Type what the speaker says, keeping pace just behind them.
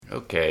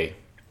Okay.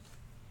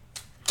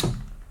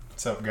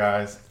 What's up,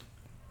 guys?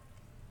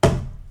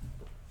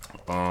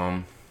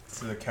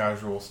 This is a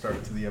casual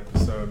start to the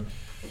episode.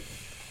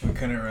 We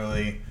couldn't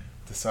really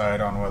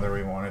decide on whether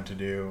we wanted to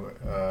do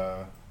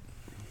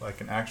like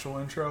an actual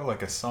intro,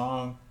 like a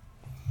song,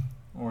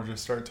 or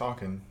just start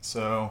talking.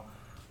 So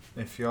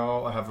if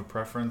y'all have a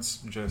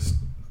preference, just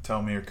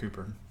tell me or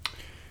Cooper.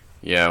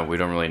 Yeah, we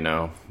don't really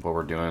know what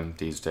we're doing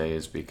these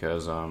days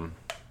because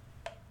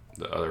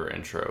the other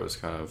intro is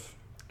kind of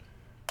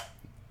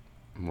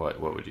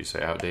what would you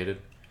say, outdated?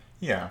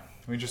 Yeah,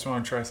 we just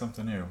want to try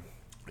something new.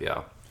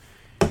 Yeah.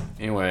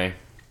 Anyway,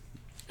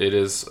 it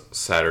is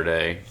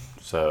Saturday,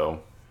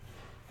 so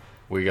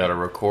we got to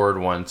record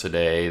one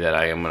today that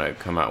I am going to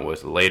come out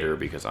with later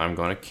because I'm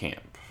going to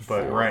camp.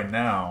 But right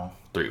now,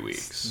 3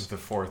 weeks. It's the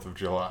 4th of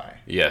July.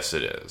 Yes,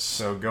 it is.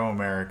 So go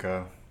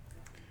America.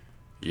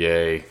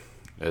 Yay.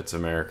 It's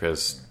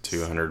America's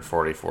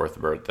 244th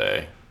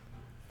birthday.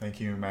 Thank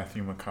you,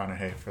 Matthew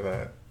McConaughey, for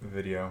that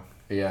video.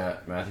 Yeah,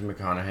 Matthew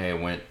McConaughey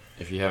went.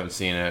 If you haven't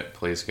seen it,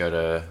 please go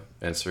to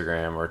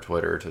Instagram or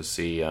Twitter to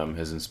see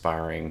his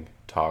inspiring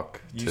talk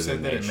to the nation. You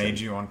said that it made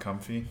you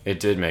uncomfy? It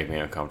did make me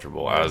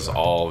uncomfortable, as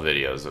all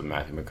videos of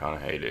Matthew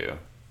McConaughey do.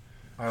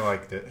 I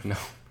liked it. No,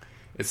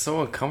 it's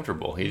so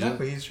uncomfortable.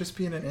 But he's just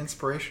being an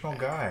inspirational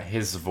guy.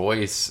 His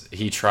voice,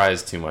 he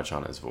tries too much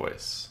on his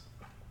voice.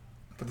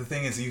 But the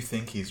thing is, you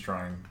think he's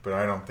trying, but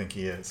I don't think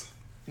he is.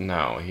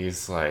 No,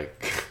 he's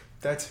like...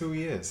 That's who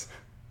he is.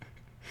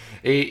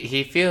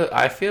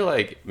 I feel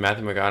like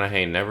Matthew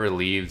McConaughey never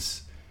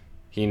leaves.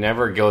 He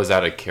never goes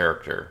out of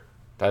character.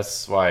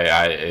 That's why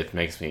it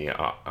makes me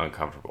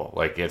uncomfortable.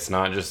 Like, it's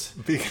not just...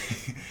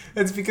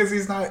 It's because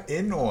he's not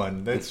in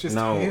one. That's just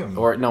him.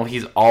 No,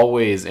 he's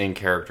always in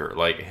character.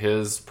 Like,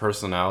 his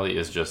personality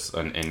is just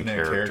an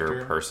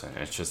in-character person.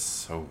 It's just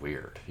so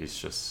weird. He's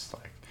just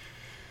like,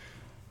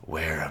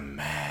 wear a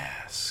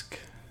mask.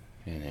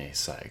 And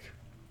he's like,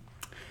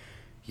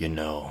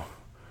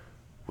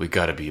 we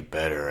gotta be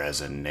better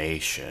as a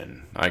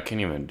nation. I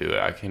can't even do it.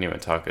 I can't even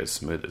talk as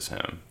smooth as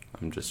him.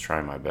 I'm just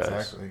trying my best.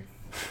 Exactly.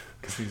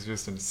 Because he's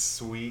just a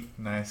sweet,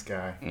 nice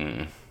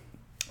guy.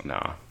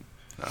 No.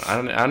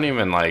 I don't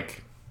even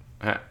like...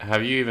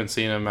 Have you even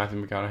seen a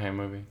Matthew McConaughey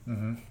movie?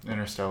 Mm-hmm.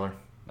 Interstellar.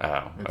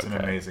 Oh, It's an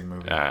amazing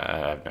movie.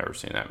 I've never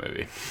seen that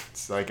movie.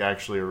 It's like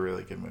actually a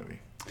really good movie.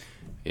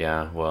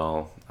 Yeah,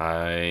 well,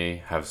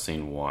 I have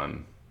seen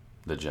one,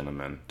 The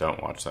Gentleman.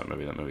 Don't watch that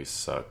movie. That movie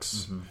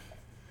sucks. Mm-hmm.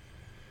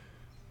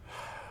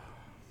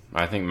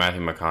 I think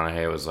Matthew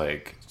McConaughey was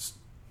like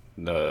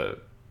the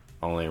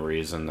only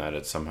reason that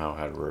it somehow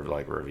had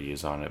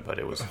reviews on it, but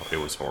it was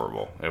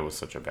horrible. It was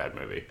such a bad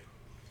movie.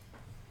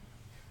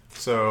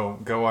 So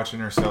go watch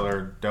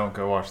Interstellar. Don't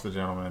go watch The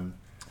Gentleman.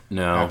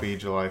 No. Happy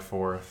July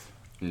 4th.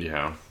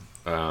 Yeah.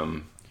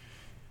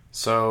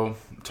 So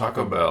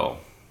Taco Bell,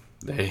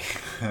 they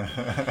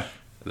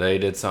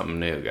did something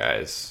new,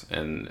 guys,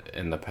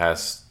 in the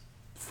past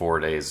 4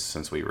 days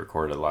since we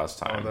recorded last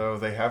time. Although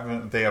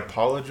they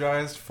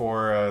apologized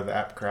for the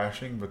app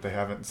crashing, but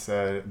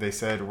they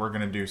said we're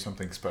going to do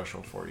something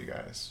special for you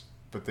guys.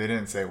 But they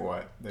didn't say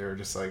what. They were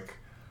just like,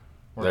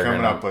 we're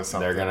coming up with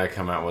something. They're going to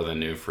come out with a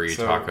new free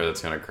taco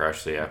that's going to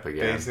crash the app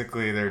again.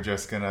 Basically, they're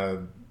just going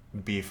to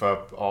beef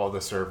up all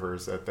the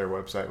servers that their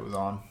website was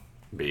on.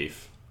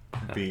 Beef. I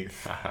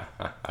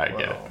get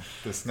it.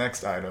 This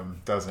next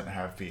item doesn't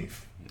have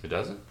beef. It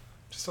doesn't?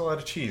 Just a lot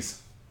of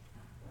cheese.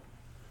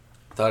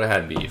 Thought it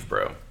had beef,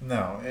 bro.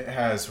 No, it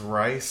has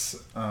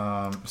rice.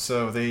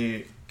 So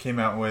they came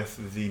out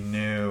with the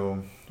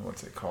new,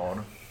 what's it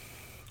called?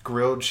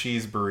 Grilled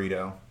cheese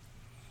burrito.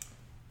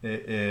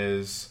 It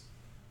is,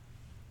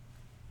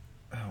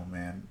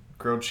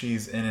 grilled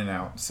cheese in and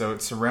out. So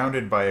it's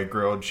surrounded by a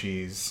grilled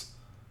cheese.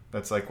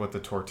 That's like what the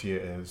tortilla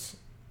is.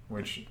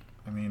 Which,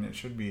 it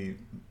should be,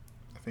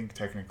 I think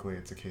technically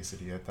it's a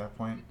quesadilla at that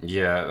point.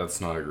 Yeah, that's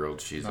not a grilled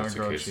cheese. That's a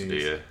quesadilla.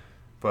 Cheese.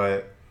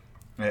 But...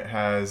 it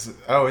has...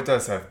 Oh, it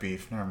does have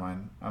beef. Never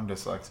mind. I'm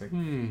dyslexic.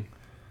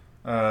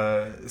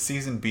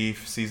 Seasoned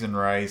beef, seasoned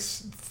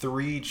rice,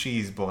 3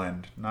 cheese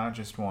blend. Not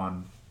just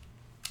one.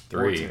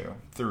 3. Or 2.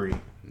 3.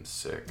 I'm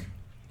sick.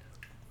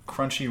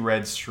 Crunchy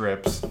red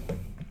strips,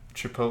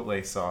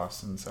 chipotle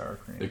sauce, and sour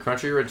cream. The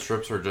crunchy red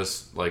strips are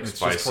just like it's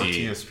spicy... Just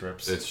tortilla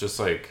strips. It's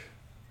just like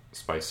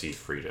spicy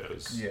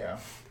Fritos. Yeah.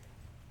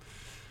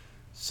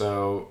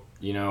 So...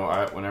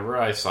 whenever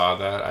I saw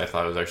that, I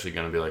thought it was actually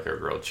going to be like a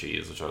grilled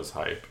cheese, which I was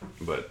hype.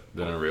 But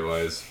then I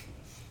realized...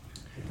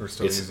 we're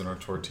still using our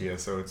tortilla,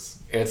 so it's...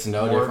 It's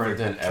no different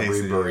than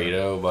every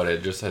burrito, but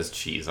it just has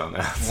cheese on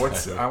that.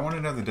 I want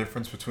to know the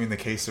difference between the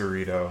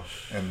quesarito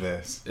and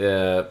this.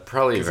 Yeah,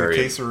 probably very...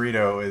 the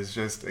quesarito is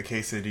just a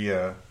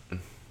quesadilla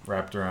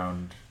wrapped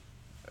around...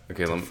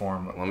 Okay,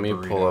 let me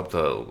pull up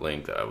the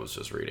link that I was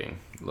just reading.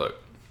 Look.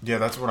 Yeah,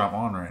 that's what I'm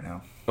on right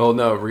now. Oh,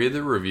 no, read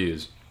the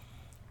reviews.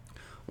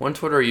 One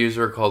Twitter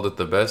user called it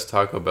the best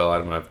Taco Bell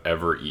item I've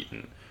ever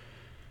eaten.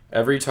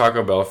 Every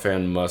Taco Bell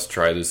fan must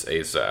try this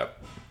ASAP.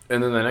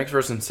 And then the next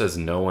person says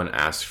no one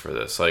asked for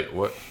this. Like,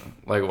 what?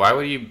 Like, why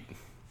would you...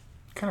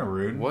 Kind of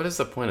rude. What is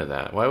the point of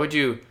that? Why would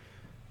you...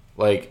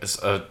 like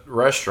a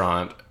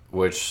restaurant,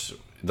 which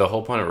the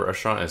whole point of a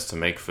restaurant is to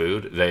make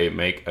food. They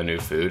make a new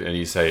food, and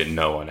you say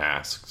no one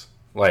asked.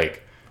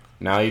 Like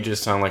now, you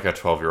just sound like a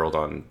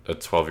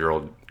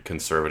 12-year-old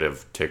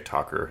conservative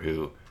TikToker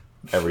who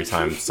every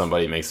time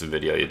somebody makes a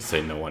video, you'd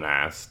say no one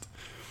asked.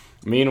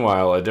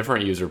 Meanwhile, a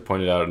different user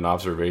pointed out an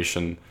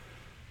observation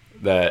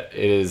that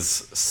it is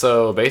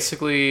so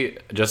basically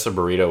just a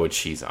burrito with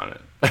cheese on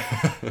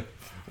it.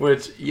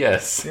 Which,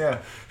 yes, Yeah.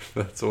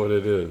 that's what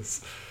it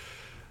is.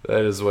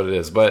 That is what it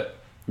is. But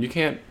you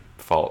can't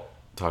fault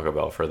Taco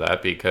Bell for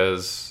that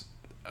because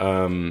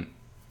the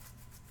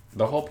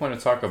whole point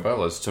of Taco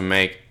Bell is to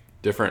make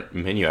different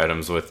menu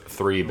items with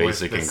 3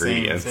 basic With the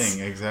ingredients. Same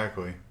thing,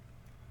 exactly.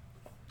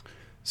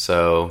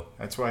 So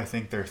That's why I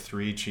think their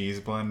 3 cheese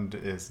blend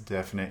is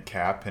definite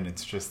cap, and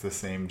it's just the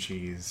same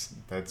cheese.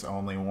 That's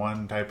only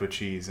one type of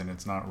cheese, and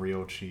it's not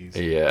real cheese.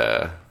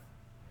 yeah,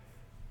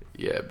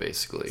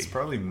 basically. It's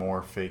probably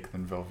more fake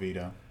than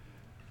Velveeta.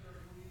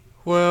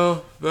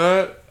 Well,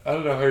 that I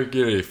don't know how you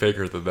get any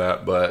faker than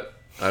that, but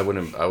I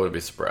would be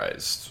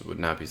surprised. Would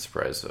not be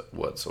surprised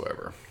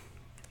whatsoever.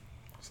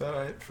 Is that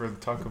it for the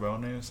Taco Bell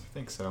news? I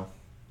think so.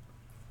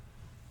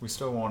 We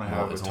still want to Well,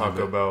 have a it's Taco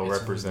only been- Bell it's only been a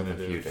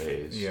representative. few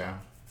days. Yeah.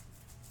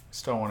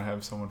 Still want to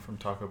have someone from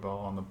Taco Bell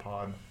on the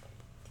pod.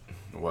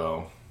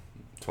 Well,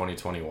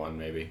 2021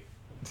 maybe.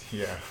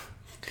 Yeah.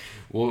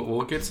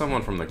 We'll get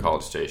someone from the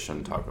College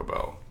Station Taco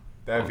Bell.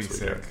 That'd be Once we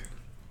sick. get-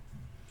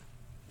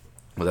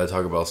 But that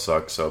Taco Bell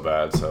sucks so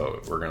bad,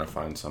 so we're gonna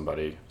find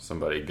somebody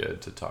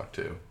good to talk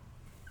to.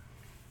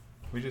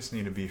 We just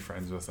need to be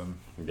friends with them.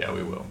 Yeah,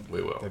 we will.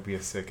 We will. That'd be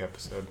a sick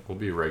episode. We'll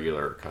be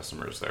regular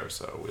customers there,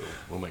 so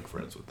we'll make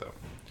friends with them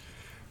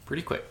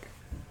pretty quick.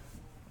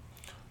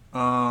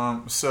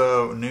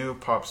 So new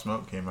Pop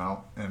Smoke came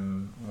out,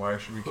 and why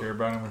should we care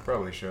about him? We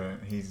probably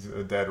shouldn't. He's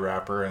a dead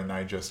rapper, and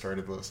I just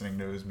started listening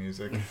to his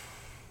music.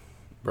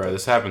 Bro,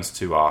 this happens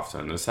too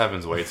often. This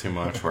happens way too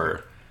much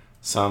where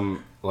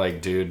some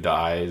like dude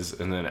dies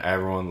and then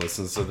everyone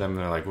listens to them and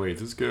they're like, wait,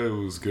 this guy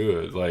was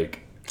good. Like,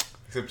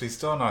 Except he's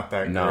still not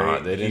that Nah,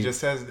 great. they He didn't-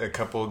 just has a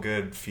couple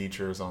good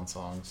features on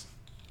songs.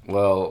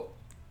 well,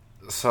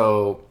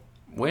 so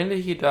when did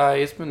he die?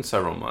 It's been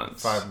several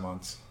months. 5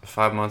 months.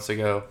 5 months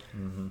ago?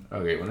 Mm-hmm.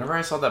 Okay, whenever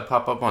I saw that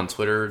pop up on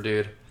Twitter,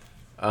 dude,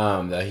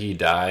 that he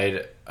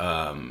died,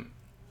 I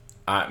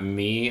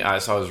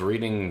was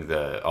reading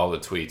all the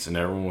tweets and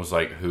everyone was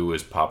like, who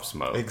is Pop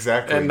Smoke?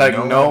 Exactly. And like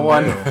no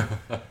one knew.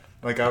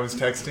 Like I was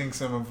texting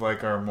some of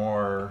like our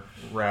more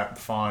rap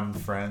fond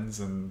friends,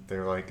 and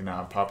they're like,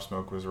 "Nah, Pop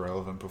Smoke was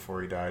relevant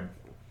before he died."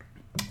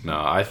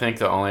 No, I think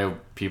the only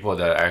people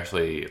that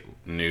actually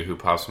knew who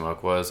Pop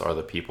Smoke was are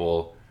the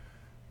people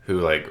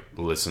who like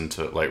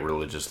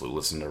religiously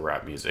listen to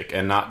rap music,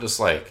 and not just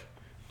like,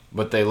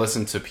 but they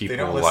listen to people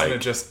They don't listen like to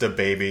just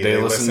DaBaby. They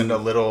listen to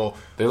little.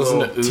 they listen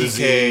to little Uzi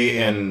TK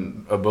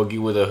and a Boogie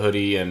with a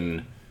Hoodie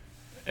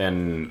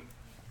and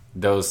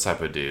those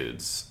type of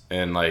dudes.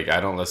 And like I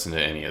don't listen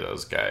to any of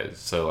those guys,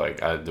 so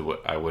like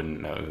I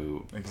wouldn't know who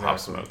Pop Exactly.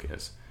 Smoke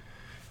is.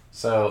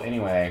 So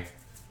anyway,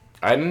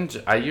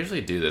 I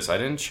usually do this. I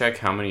didn't check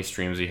how many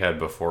streams he had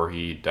before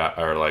he died,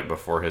 or like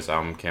before his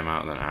album came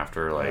out, and then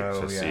after, like Oh,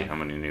 to see yeah. how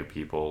many new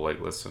people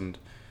like listened.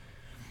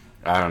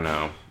 I don't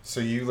know. So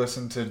you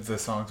listen to the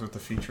songs with the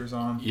features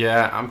on?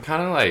 Yeah, I'm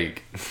kind of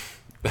like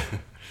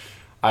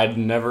I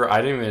didn't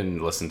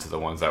even listen to the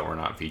ones that were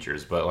not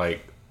features, but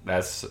like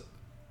that's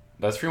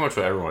pretty much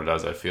what everyone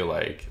does. I feel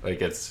like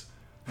it's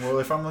Well,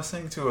 if I'm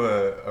listening to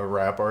a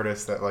rap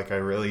artist that like I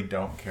really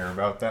don't care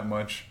about that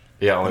much,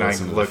 yeah, only then I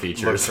listen to look the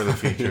features. for the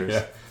features.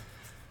 yeah.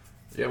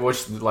 Yeah,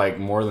 which like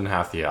more than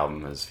half the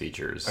album is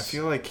features. I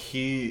feel like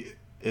he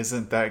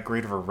isn't that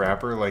great of a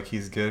rapper. Like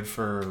he's good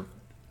for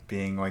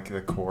being like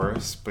the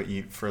chorus, but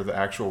for the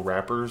actual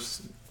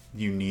rappers,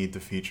 you need the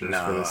features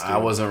for no, this dude. I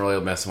wasn't really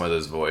messing with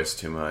his voice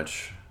too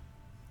much.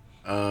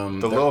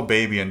 The Lil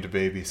Baby and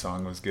DaBaby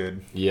song was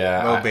good.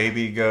 Yeah, Lil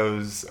Baby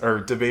goes,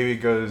 or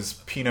DaBaby goes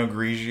Pinot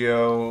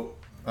Grigio,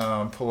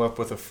 pull up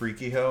with a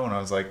freaky hoe, and I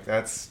was like,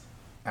 that's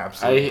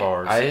absolute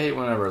bars. I hate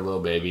whenever Lil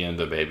Baby and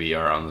DaBaby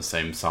are on the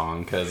same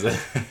song because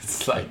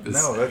it's like this.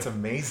 No, that's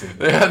amazing.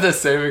 They have the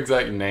same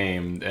exact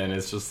name, and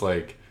it's just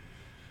like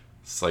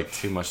it's like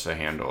too much to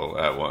handle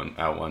at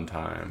one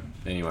time.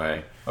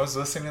 Anyway, I was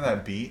listening to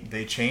that beat.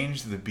 They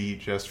changed the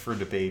beat just for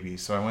DaBaby,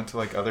 so I went to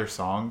like other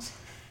songs,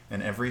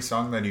 and every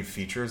song that he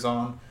features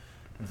on,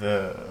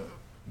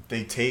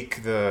 they take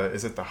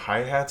is it the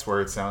hi-hats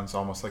where it sounds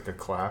almost like a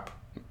clap?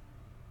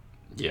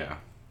 yeah.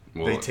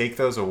 Well, They take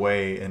those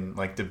away in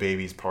like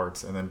DaBaby's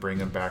parts and then bring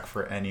them back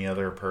for any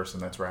other person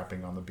that's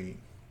rapping on the beat.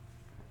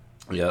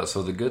 yeah.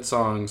 So the good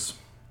songs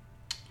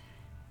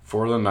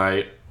for the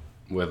night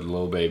with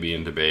Lil Baby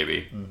and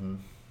DaBaby. Mm-hmm.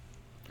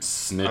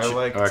 Snitch. I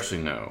liked-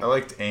 actually, no. I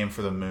liked Aim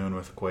for the Moon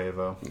with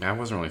Quavo. I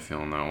wasn't really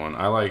feeling that one.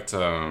 I liked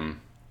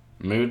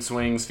Mood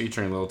Swings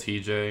featuring Lil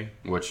TJ,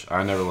 which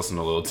I never listened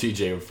to Lil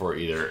TJ before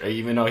either.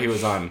 Even though he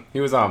was on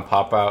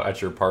Pop Out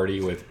at Your Party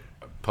with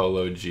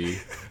Polo G.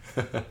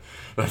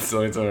 That's the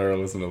only time I ever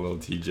listened to Lil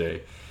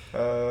TJ.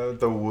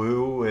 The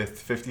Woo with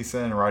 50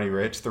 Cent and Roddy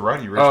Ricch. The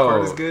Roddy Ricch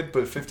part is good,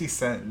 but 50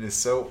 Cent is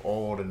so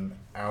old and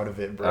out of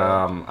it,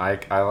 bro.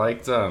 I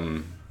liked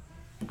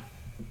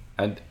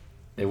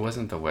it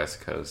wasn't the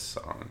West Coast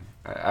song.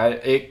 I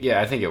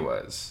think it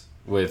was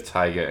with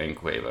Tyga and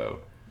Quavo.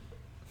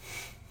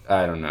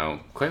 I don't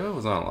know. Quavo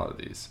was on a lot of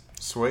these.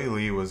 Sway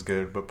Lee was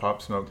good, but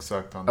Pop Smoke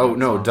sucked on that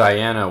no, song.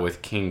 Diana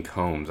with King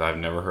Combs. I've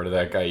never heard of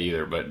that guy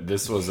either, but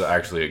this was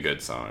actually a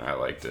good song. I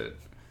liked it.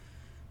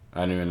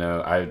 I don't even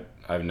know.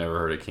 I've never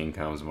heard of King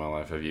Combs in my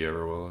life. Have you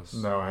ever, Willis?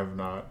 No, I have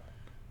not.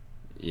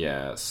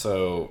 Yeah,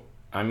 so,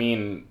 I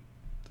mean,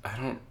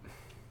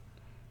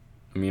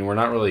 we're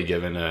not really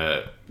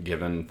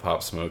giving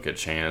Pop Smoke a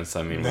chance.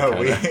 I mean, no,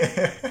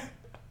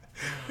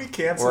 we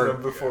canceled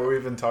him before we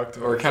even talked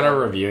about it. We're kind of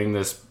reviewing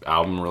this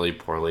album really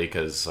poorly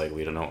because, like,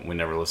 we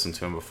never listened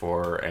to him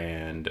before,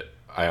 and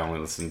I only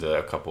listened to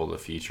a couple of the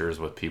features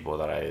with people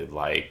that I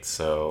liked,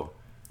 so...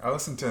 I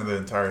listened to the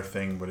entire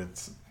thing, but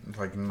it's,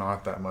 like,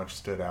 not that much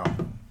stood out.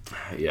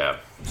 Yeah,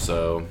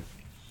 so...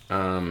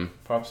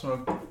 Pop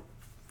Smoke,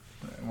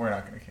 we're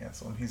not going to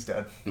cancel him. He's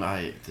dead.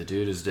 The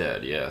dude is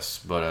dead,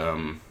 yes, but,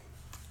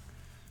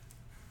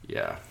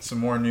 yeah. Some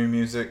more new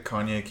music.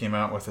 Kanye came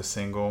out with a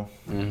single.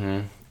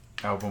 Mm-hmm.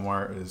 Album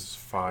art is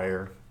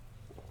fire.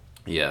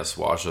 Yes,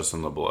 Wash Us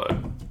in the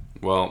Blood.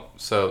 Well,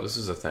 so this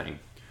is the thing.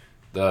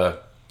 The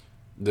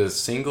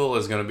single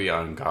is going to be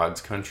on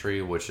God's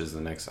Country, which is the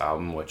next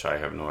album, which I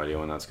have no idea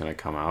when that's going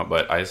to come out.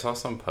 But I saw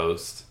some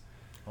posts.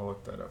 I'll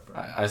look that up.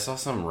 I saw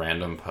some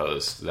random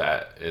post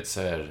that it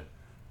said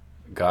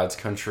God's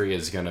Country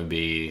is going to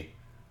be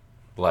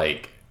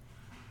like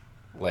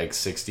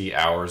 60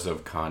 hours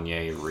of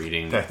Kanye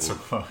reading. That's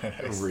what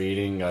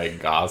reading like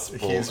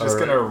gospel. He's just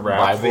gonna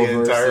rap the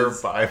entire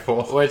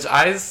Bible. Which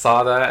I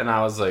saw that and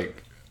I was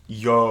like,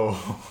 "Yo!"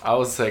 I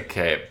was like,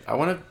 "Okay, I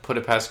want to put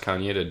it past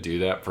Kanye to do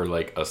that for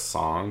like a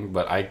song,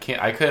 but I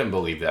couldn't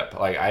believe that.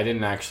 Like, I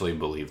didn't actually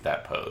believe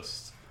that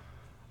post.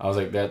 I was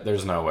like,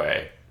 there's no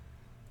way.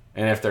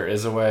 And if there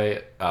is a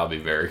way, I'll be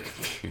very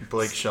confused."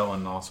 Blake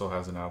Shelton also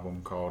has an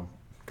album called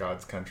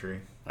God's Country.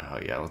 Oh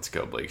yeah, let's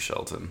go Blake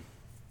Shelton.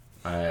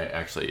 I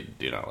actually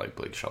do not like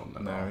Blake Shelton at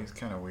all. No, he's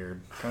kind of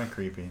weird. Kind of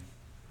creepy.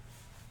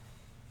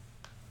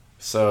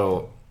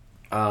 So,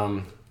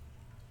 are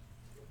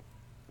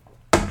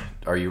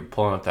you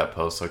pulling up that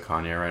post with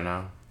Kanye right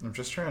now? I'm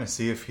just trying to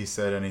see if he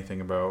said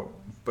anything about...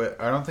 But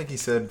I don't think he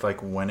said,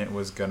 like, when it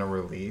was going to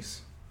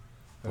release.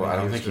 I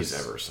don't think he's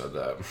ever said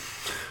that.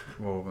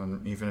 Well,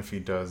 and even if he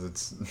does,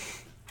 it's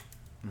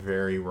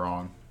very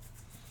wrong.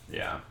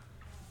 Yeah.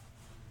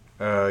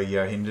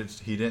 Yeah,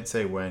 he didn't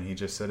say when. He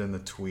just said in the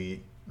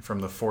tweet...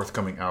 From the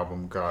forthcoming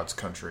album, God's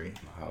Country.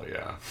 Oh,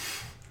 yeah.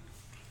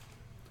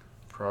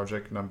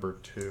 Project number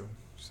 2.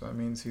 So that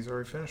means he's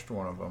already finished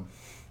one of them.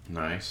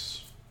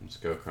 Nice. Let's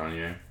go,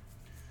 Kanye.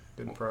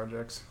 Good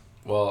projects.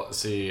 Well,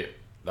 see,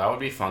 that would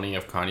be funny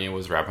if Kanye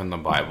was rapping the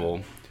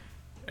Bible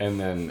and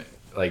then,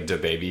 like,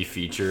 DaBaby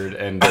featured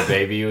and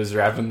DaBaby was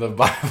rapping the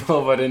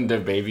Bible, but in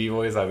DaBaby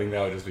voice. I think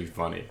that would just be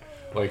funny.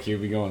 Like,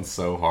 he'd be going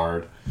so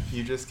hard.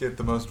 You just get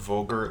the most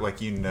vulgar, like,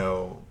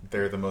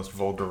 they're the most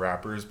vulgar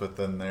rappers, but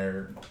then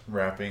they're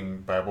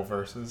rapping Bible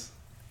verses.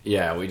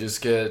 Yeah, we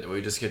just get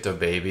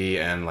DaBaby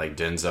and like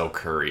Denzel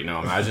Curry.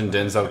 No, imagine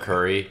Denzel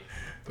Curry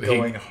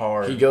going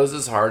hard. He goes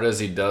as hard as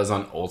he does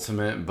on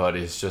Ultimate, but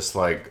he's just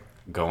like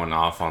going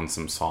off on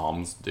some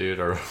Psalms, dude.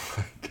 Or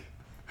like,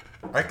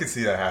 I could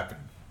see that happen.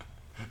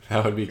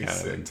 That would be kind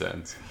of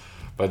intense.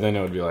 But then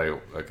it would be like,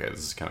 okay, this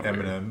is kind of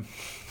Eminem.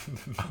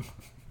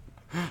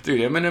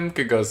 Dude, Eminem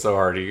could go so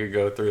hard. He could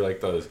go through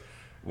like those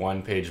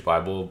one-page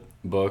Bible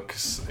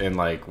books in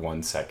like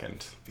 1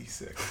 second. Be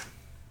sick.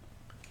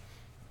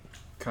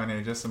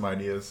 Kanye, just some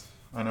ideas.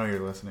 I know you're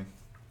listening.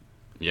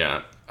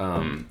 Yeah.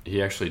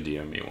 He actually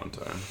DM'd me one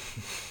time.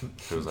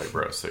 It was like,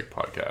 bro, sick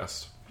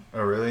podcast.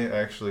 Oh, really?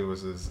 Actually,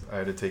 I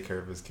had to take care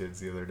of his kids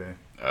the other day.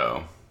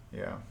 Oh.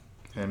 Yeah.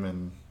 Him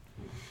and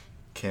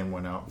Kim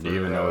went out. Do you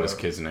even know what his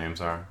kids' names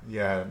are?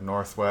 Yeah,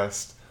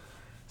 Northwest,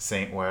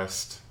 Saint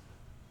West.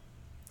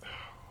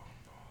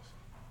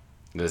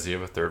 Does he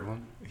have a third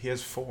one? He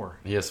has 4.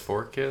 He has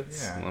 4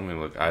 kids? Yeah. Let me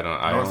look.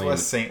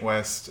 Northwest, Saint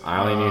West. I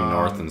only need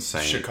North and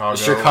Saint.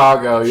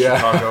 Chicago, yeah.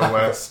 Chicago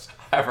West.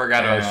 I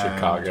forgot about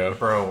Chicago.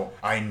 Bro,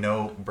 I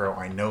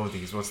know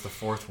these. What's the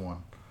 4th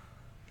one?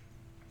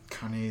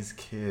 Kanye's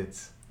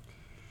kids.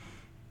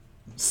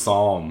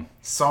 Psalm.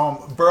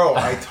 Bro,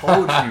 I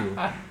told you.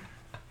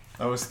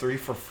 That was 3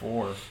 for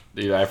 4.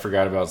 Dude, I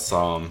forgot about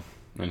Psalm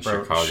in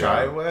Chicago.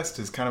 Shy West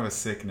is kind of a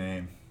sick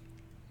name.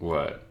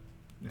 What?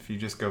 If you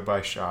just go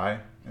by Shy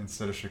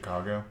instead of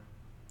Chicago.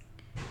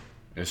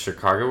 Is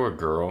Chicago a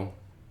girl?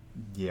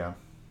 Yeah.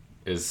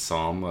 Is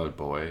Psalm a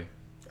boy?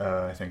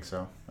 I think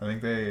so. I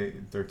think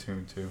they're 2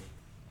 and 2.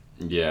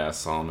 Yeah,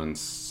 Psalm and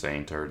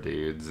Saint are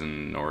dudes,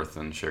 and North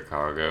and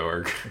Chicago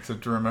are...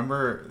 Except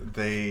remember,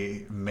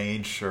 they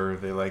made sure,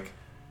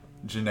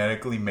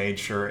 genetically made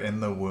sure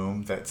in the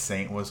womb that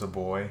Saint was a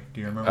boy.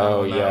 Do you remember?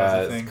 Oh,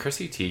 yeah.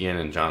 Chrissy Teigen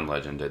and John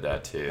Legend did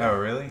that, too. Oh,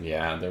 really?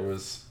 Yeah, there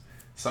was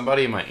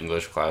Somebody in my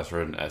English class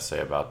wrote an essay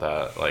about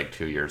that like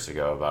 2 years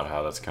ago about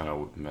how that's kind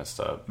of messed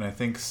up. And I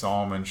think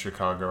Psalm and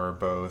Chicago are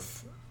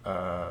both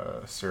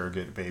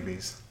surrogate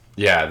babies.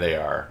 Yeah, they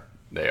are.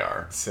 They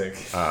are. Sick.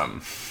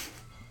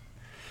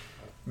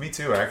 Me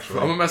too, actually.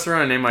 I'm gonna mess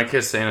around and name my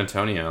kid San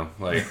Antonio.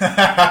 Like,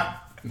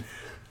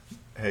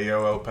 hey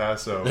yo, El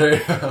Paso. there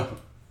you go.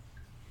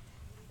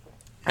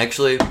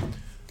 Actually,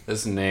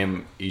 let's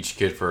name each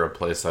kid for a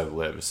place I've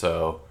lived.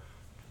 So,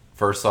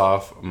 first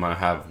off, I'm gonna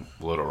have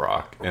Little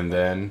Rock, and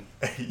then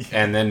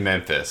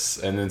Memphis,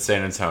 and then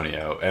San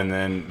Antonio, and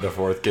then the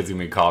fourth kid's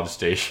gonna be College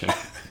Station.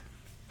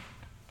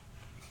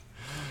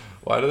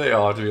 Why do they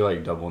all have to be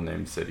like double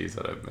named cities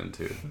that I've been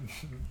to?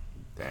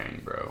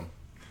 Dang, bro,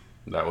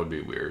 that would be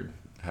weird.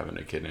 Having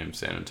a kid named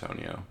San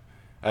Antonio.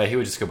 He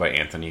would just go by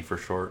Anthony for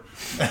short.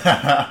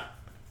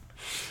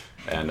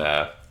 And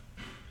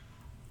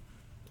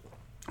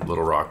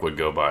Little Rock would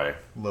go by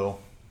Lil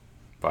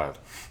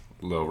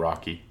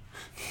Rocky.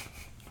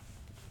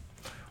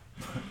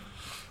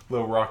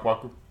 Lil Rock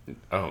Walker.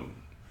 Oh,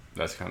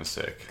 that's kind of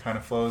sick. Kind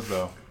of flows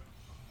though.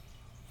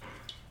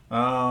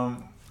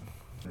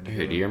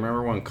 Hey, do you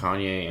remember when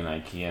Kanye and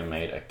IKEA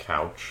made a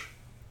couch?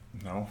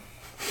 No.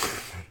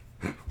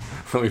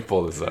 Let me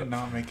pull this They up. did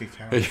not make a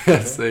couch.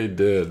 Yes, they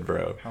did,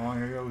 bro. How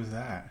long ago was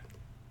that?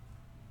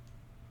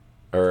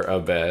 Or a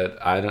bed.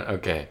 I don't.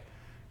 Okay.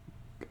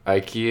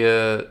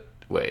 IKEA.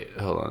 Wait,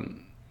 hold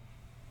on.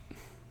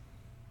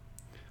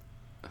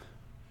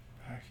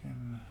 Back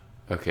in...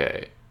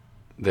 Okay.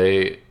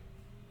 They.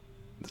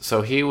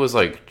 So he was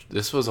like.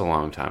 This was a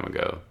long time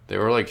ago. They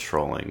were like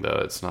trolling,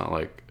 though. It's not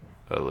like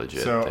a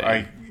legit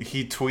thing.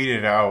 He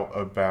tweeted out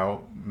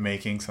about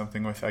making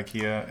something with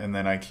IKEA, and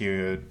then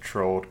IKEA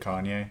trolled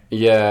Kanye.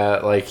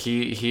 Yeah, like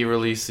he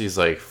released these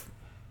like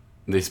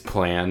these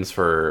plans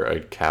for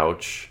a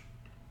couch.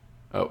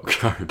 Oh,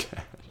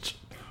 Kardashian.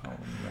 Oh, no.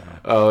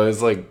 Oh,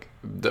 it's like.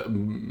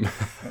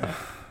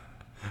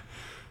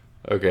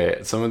 Okay,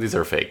 some of these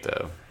are fake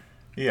though.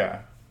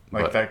 Yeah.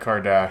 Like But- that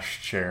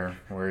Kardashian chair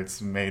where it's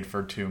made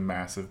for two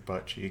massive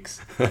butt cheeks.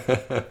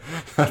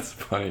 That's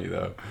funny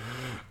though.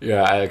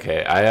 Yeah,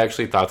 okay. I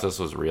actually thought this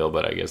was real,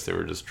 but I guess they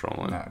were just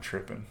trolling. Not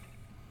tripping.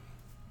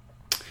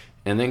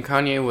 And then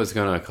Kanye was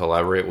gonna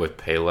collaborate with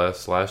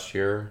Payless last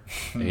year.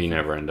 He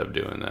never ended up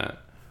doing that.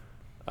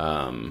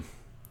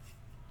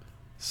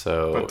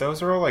 So, But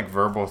those are all like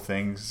verbal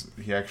things.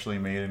 He actually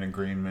made an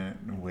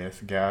agreement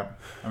with Gap.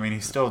 I mean,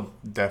 he's still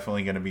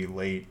definitely going to be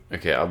late.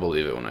 okay, I'll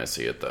believe it when I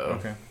see it though.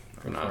 Okay.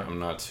 I'm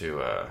not too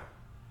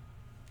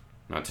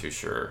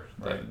sure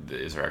that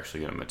these are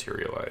actually going to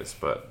materialize,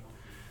 but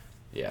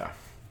yeah.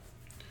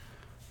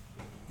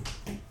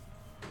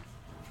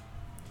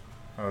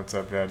 Oh, what's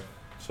up, Dad?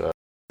 So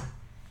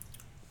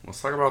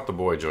let's talk about the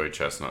boy Joey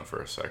Chestnut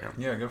for a second.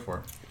 Yeah, go for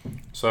it.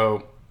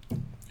 So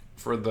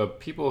for the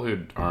people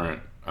who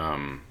aren't,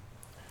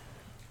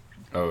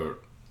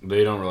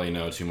 they don't really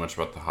know too much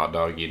about the hot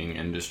dog eating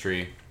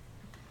industry.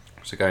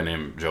 There's a guy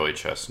named Joey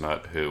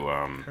Chestnut who,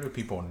 How do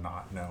people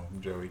not know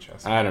Joey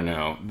Chestnut? I don't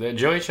know.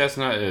 Joey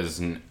Chestnut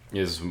is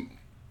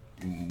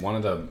one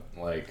of the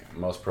like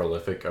most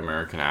prolific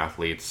American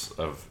athletes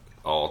of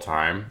all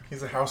time.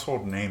 He's a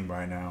household name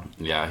by now.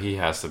 Yeah, he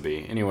has to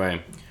be.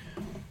 Anyway,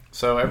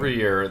 so every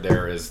year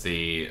there is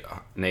the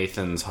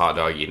Nathan's hot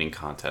dog eating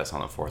contest on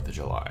the 4th of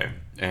July.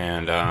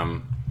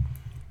 And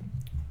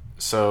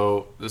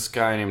so this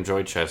guy named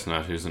Joey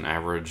Chestnut, who's an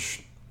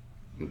average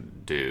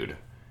dude,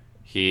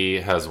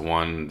 he has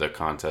won the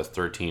contest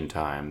 13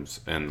 times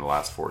in the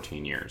last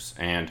 14 years.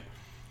 And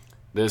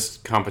this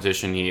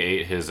competition, he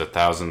ate his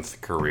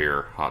 1,000th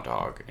career hot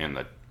dog in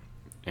the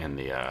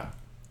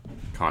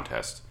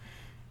contest.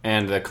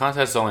 And the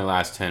contest only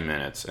lasts 10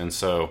 minutes. And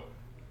so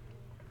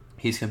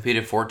he's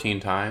competed 14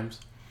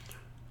 times.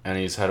 And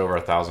he's had over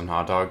 1,000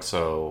 hot dogs.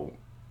 So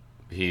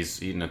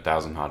he's eaten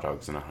 1,000 hot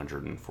dogs in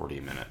 140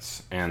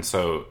 minutes. And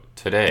so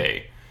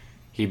today,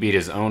 he beat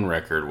his own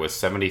record with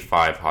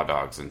 75 hot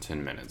dogs in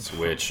 10 minutes,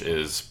 which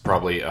is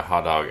probably a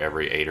hot dog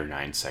every 8 or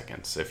 9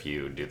 seconds if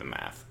you do the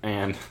math.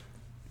 And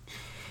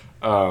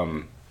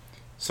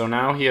so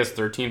now he has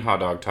 13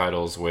 hot dog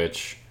titles,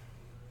 which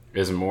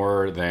is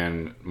more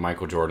than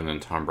Michael Jordan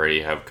and Tom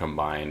Brady have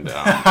combined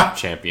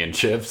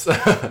championships.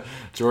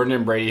 Jordan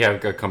and Brady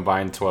have a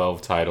combined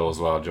 12 titles,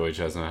 while Joey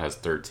Chestnut has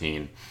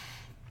 13.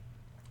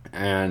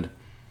 And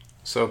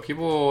so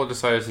people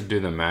decided to do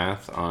the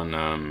math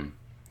on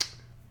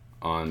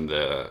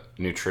the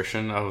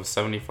nutrition of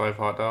 75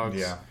 hot dogs.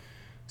 Yeah.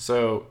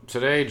 So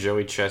today,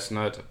 Joey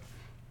Chestnut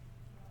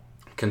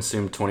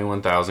consumed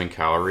 21,000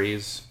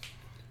 calories,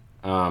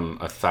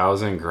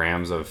 1,000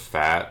 grams of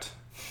fat,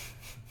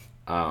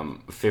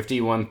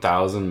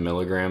 51,000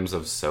 milligrams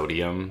of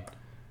sodium,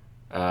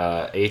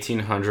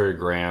 1,800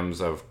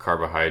 grams of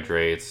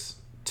carbohydrates,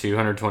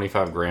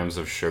 225 grams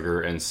of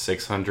sugar, and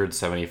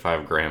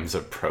 675 grams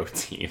of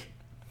protein.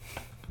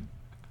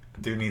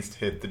 Dude needs to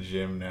hit the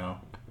gym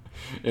now.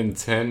 In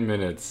 10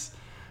 minutes,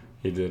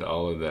 he did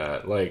all of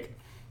that. Like,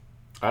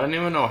 I don't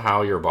even know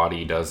how your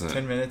body doesn't.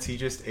 10 minutes, he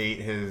just ate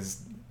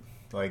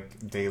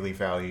like daily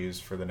values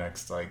for the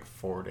next like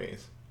 4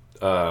 days?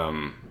 Well,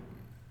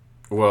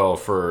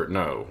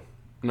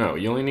 no,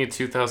 you only need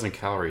 2,000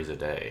 calories a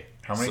day.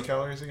 How many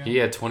calories again? He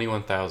had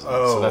 21,000,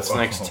 Oh, so that's the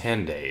next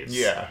 10 days.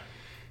 Yeah.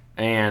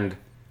 And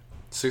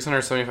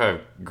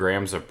 675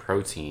 grams of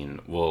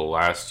protein will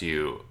last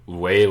you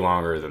way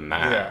longer than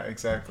that. Yeah,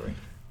 exactly.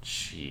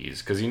 Jeez,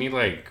 because you need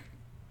like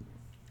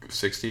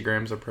 60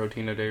 grams of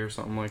protein a day or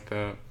something like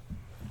that.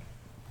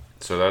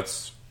 So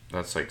that's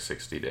like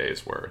 60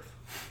 days worth.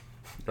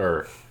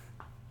 Or,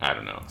 I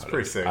don't know. It's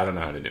pretty sick. I don't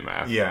know how to do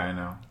math. Yeah, I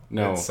know.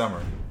 No. It's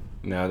summer.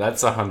 No,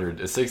 that's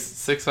 100.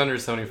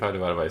 675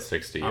 divided by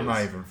 60 I'm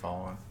not even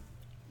following.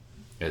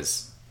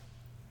 is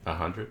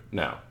 100?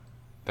 No.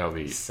 That would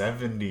be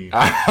 70.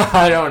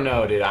 I don't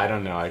know, dude. I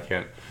don't know. I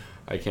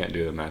can't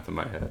do the math in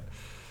my head.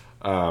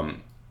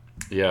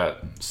 Yeah.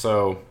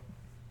 So,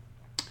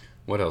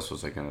 what else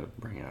was I gonna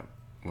bring up?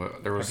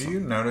 Have you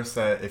noticed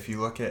that if you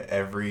look at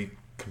every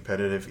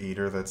competitive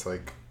eater that's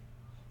like,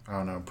 I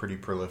don't know, pretty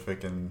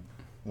prolific in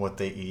what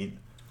they eat?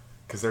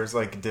 Because there's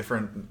like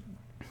different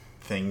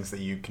things that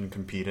you can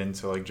compete in.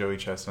 So like Joey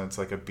Chestnut's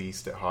like a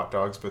beast at hot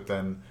dogs, but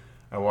then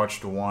I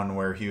watched one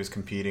where he was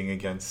competing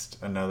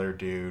against another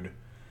dude,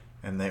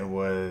 and it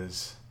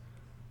was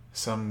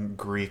some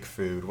Greek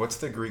food. What's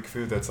the Greek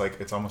food that's like,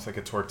 it's almost like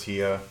a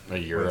tortilla? A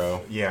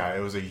gyro? Yeah, it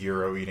was a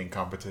gyro eating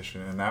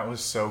competition, and that was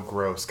so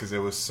gross because it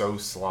was so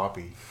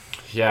sloppy.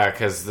 Yeah,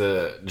 because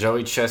the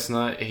Joey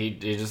Chestnut, he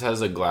just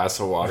has a glass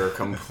of water,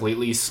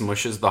 completely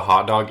smushes the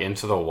hot dog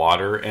into the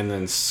water, and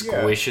then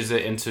squishes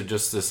it into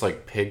just this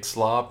like pig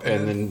slop,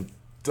 and then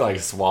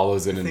like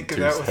swallows it in 2 seconds. Think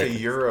of that with a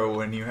gyro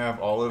when you have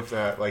all of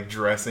that like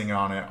dressing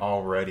on it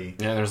already.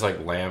 Yeah, there's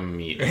like lamb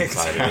meat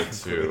inside of it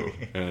too,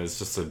 and it's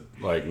just a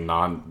like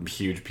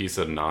huge piece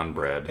of non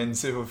bread. And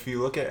so if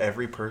you look at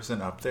every person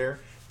up there,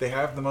 they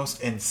have the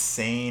most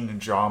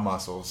insane jaw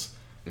muscles.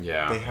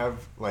 Yeah, they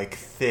have like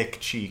thick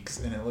cheeks,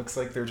 and it looks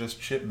like they're just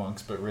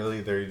chipmunks, but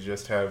really they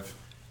just have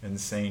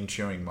insane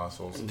chewing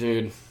muscles.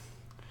 Dude,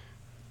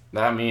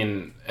 I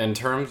mean, in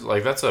terms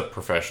like that's a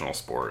professional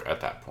sport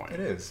at that point.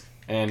 It is.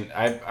 And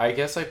I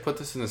guess I put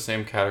this in the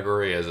same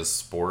category as a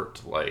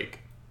sport, like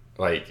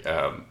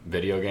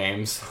video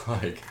games,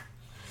 like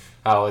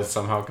how it's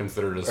somehow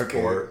considered a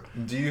sport.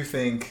 Do you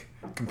think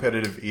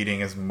competitive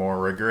eating is more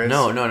rigorous?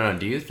 No.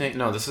 Do you think?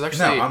 No, this is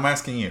actually. No, I'm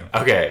asking you.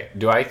 Okay.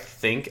 Do I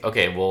think?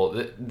 Okay.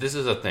 Well, this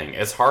is a thing.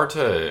 It's hard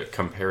to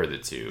compare the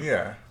two.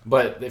 Yeah.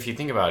 But if you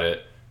think about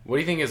it, what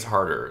do you think is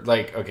harder?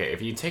 Like, okay,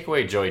 if you take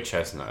away Joey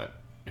Chestnut,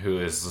 who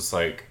is just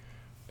like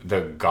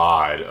the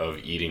god of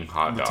eating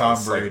hot dogs.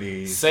 Tom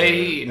Brady.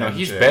 Like,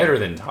 he's better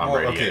than Tom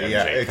Brady and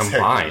MJ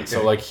combined.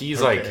 So like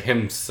he's like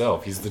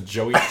himself. He's the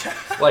Joey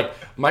like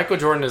Michael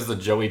Jordan is the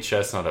Joey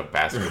Chestnut of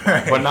basketball.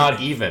 But not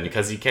even,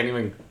 because he can't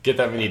even get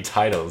that many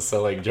titles.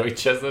 So like Joey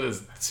Chestnut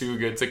is too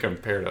good to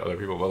compare to other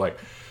people. But like,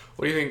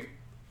 what do you think,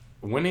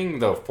 winning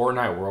the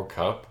Fortnite World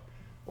Cup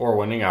or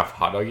winning a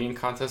hot dog eating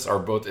contest are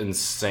both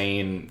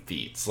insane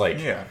feats. Like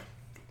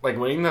like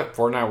winning the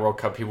Fortnite World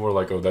Cup, people were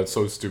like, "Oh, that's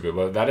so stupid,"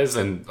 but that is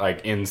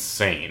like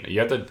insane.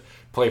 You have to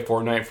play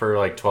Fortnite for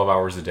like 12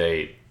 hours a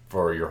day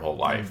for your whole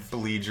life,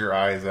 bleed your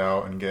eyes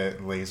out, and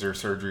get laser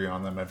surgery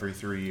on them every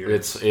 3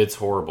 years. It's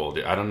horrible,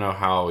 dude. I don't know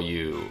how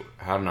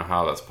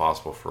that's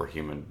possible for a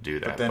human to do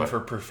that. But then for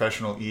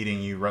professional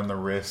eating, you run the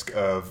risk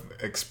of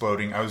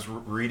exploding. I was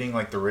reading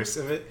like the risks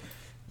of it.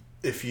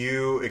 If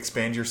you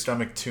expand your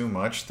stomach too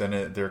much,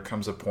 then there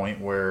comes a point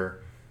where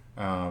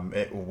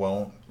it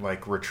won't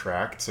like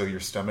retract, so your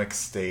stomach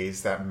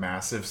stays that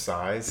massive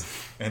size,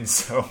 and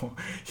so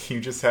you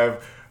just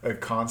have a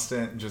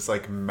constant, just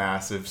like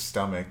massive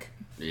stomach.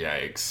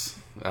 Yikes!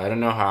 I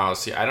don't know how.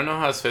 I don't know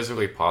how it's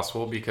physically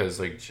possible, because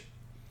like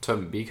to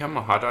become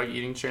a hot dog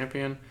eating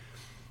champion,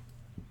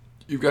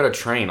 you've got to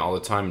train all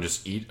the time and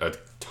just eat a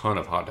ton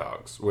of hot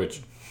dogs.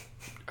 Which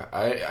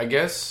I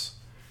guess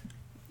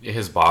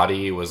his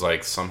body was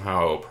like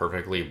somehow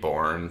perfectly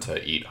born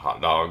to eat hot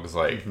dogs.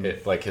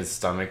 Like like his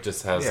stomach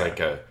just has like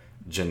a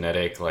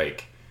genetic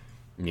like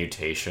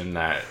mutation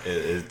that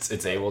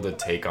it's able to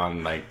take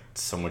on like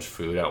so much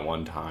food at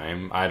one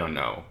time. I don't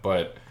know,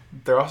 but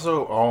they're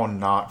also all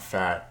not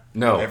fat.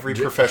 No, every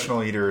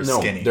professional eater is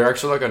skinny. They're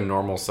actually like a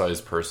normal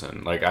sized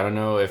person. Like I don't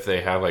know if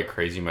they have like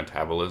crazy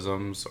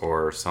metabolisms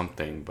or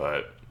something,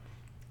 but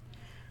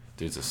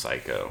dude's a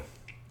psycho.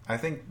 I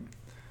think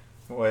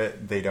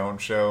what they don't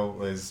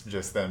show is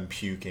just them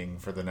puking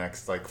for the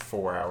next like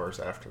 4 hours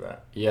after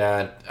that.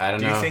 Yeah, I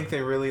don't know. Do you think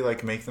they really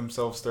like make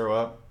themselves throw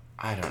up?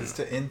 I don't know. Because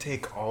to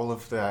intake all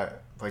of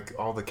that, like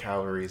all the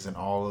calories and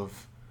all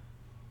of,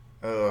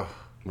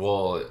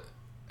 well,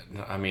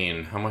 I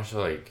mean, how much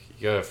like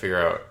you gotta figure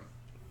out.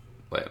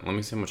 Like, let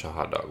me see how much a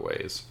hot dog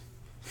weighs.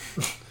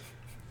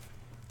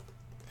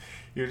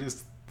 You're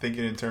just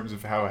thinking in terms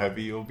of how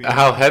heavy you'll be.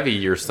 How heavy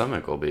your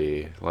stomach will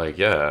be. Like,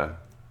 yeah.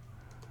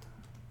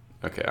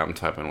 Okay, I'm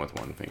typing with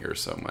one finger,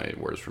 so my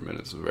words per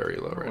minute is very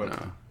low right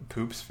now.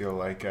 Poops feel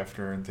like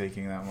after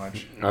intaking that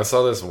much? I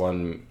saw this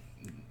one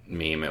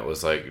meme. It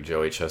was like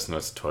Joey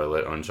Chestnut's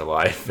toilet on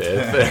July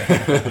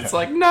 5th. It's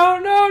like, no,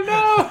 no,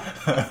 no.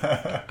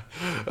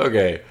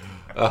 Okay.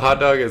 A hot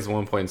dog is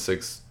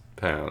 1.6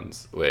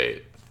 pounds.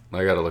 Wait.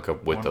 I gotta look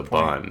up with the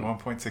bun.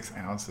 1.6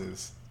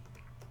 ounces.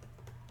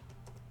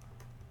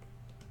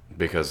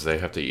 Because they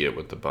have to eat it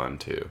with the bun,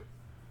 too.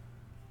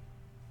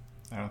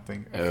 I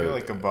feel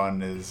like a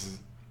bun is...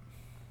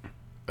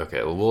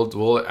 Okay,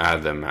 we'll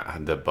add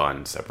the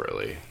bun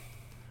separately.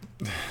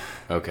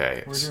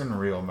 Okay. We're doing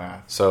real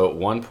math. So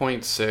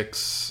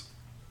 1.6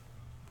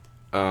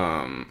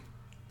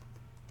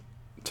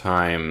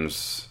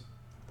 times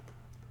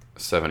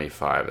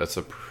 75. That's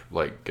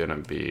gonna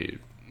be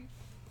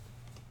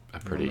a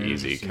pretty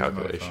easy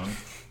calculation.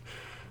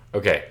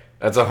 Okay,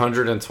 that's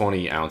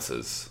 120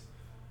 ounces.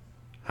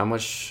 How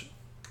much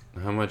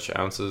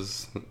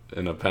ounces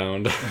in a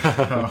pound?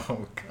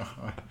 Oh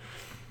god.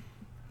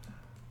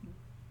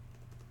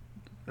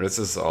 This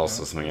is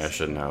also something I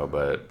should know,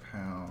 but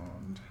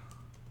Pound.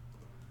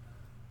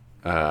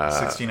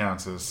 16 16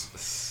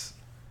 ounces.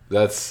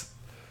 That's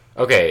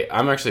okay.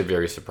 I'm actually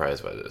very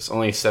surprised by this.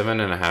 Only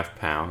 7.5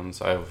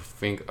 pounds. I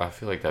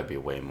feel like that'd be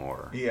way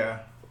more. Yeah.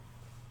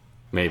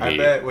 Maybe. I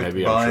bet with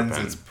maybe buns,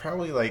 it's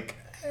probably like.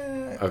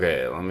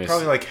 Okay, let me.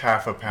 Probably like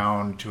half a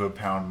pound to a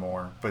pound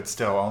more, but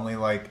still only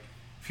like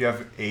if you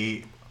have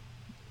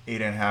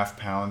 8.5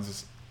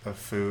 pounds of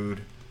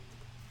food.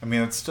 I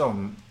mean, it's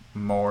still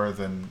more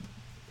than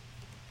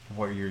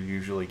what you're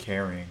usually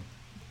carrying.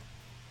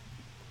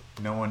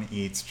 No one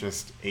eats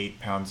just 8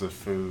 pounds of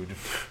food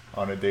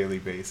on a daily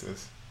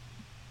basis.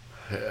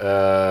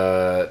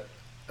 How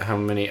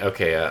many?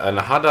 Okay, and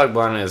a hot dog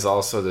bun is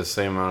also the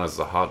same amount as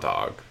the hot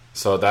dog,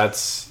 so that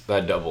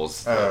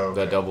doubles. Okay.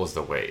 That doubles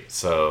the weight.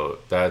 So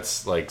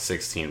that's like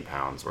 16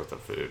 pounds worth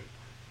of food.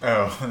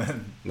 Oh,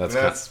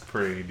 that's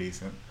pretty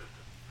decent.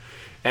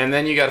 And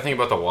then you got to think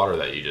about the water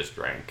that you just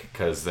drank,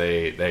 because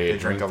they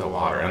drink the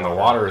water, and the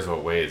water is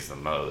what weighs the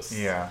most.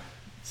 Yeah.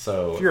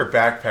 So if you're a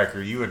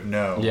backpacker, you would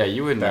know. Yeah,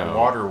 you would know. That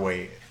water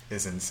weight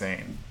is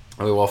insane.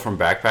 Okay, well, from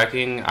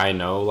backpacking, I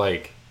know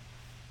like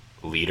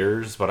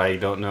liters, but I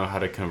don't know how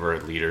to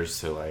convert liters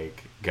to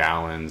like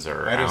gallons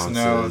or I just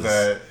ounces. know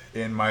that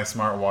in my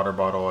smart water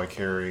bottle, I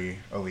carry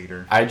a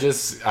liter. I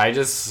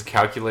just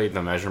calculate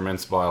the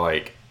measurements by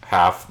like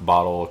half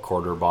bottle,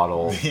 quarter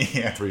bottle,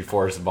 Yeah.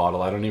 3/4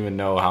 bottle. I don't even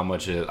know how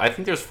much it is. I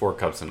think there's 4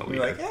 cups in a liter.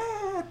 You're like,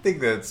 I think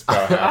that's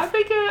about half.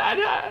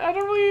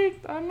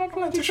 I'm not I'm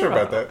not too sure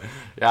about that.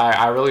 Yeah,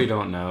 I really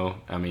don't know.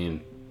 I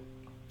mean,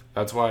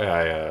 that's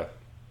why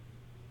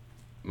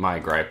my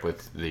gripe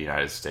with the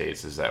United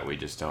States is that we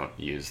just don't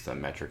use the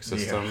metric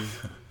system.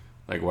 Yeah.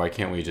 Like, why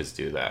can't we just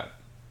do that?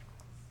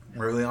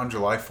 Really, on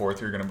July 4th,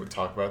 you're going to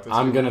talk about this?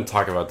 I'm going to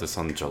talk about this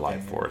on July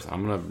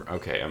 4th.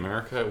 Okay,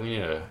 America, we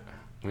need to...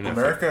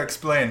 America,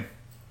 explain.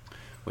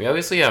 We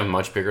obviously have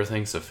much bigger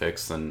things to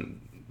fix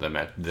than the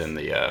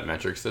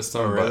metric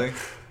system. Oh, really?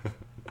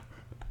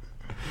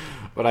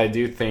 But I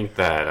do think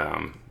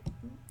that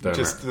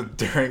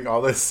during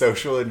all this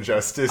social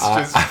injustice,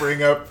 just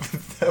bring up.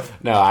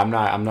 No, I'm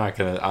not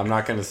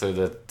gonna say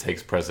that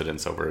takes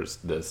precedence over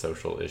the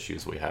social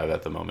issues we have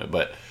at the moment.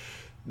 But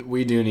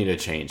we do need to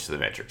change the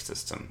metric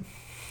system.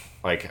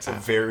 Like, it's a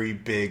very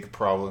big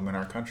problem in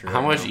our country.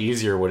 How much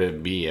easier would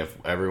it be if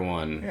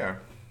everyone? Yeah.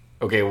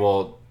 Okay,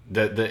 well,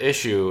 the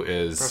issue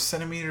is... Bro,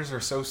 centimeters are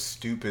so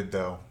stupid,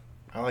 though.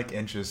 I like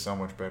inches so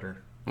much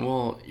better.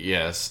 Well,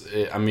 yes.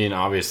 I mean,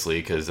 obviously,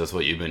 because that's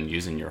what you've been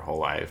using your whole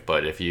life.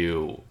 But if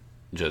you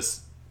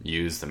just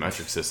use the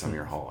metric system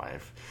your whole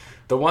life...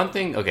 The one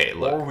thing... Okay,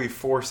 look. Or we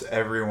force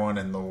everyone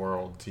in the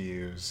world to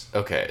use...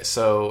 Okay,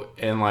 so,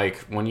 and, like,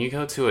 when you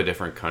go to a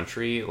different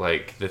country,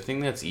 like, the thing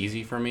that's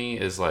easy for me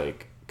is,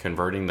 like,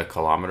 converting the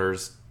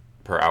kilometers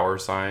per hour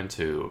sign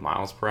to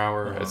miles per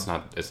hour.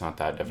 Uh-huh. It's not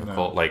that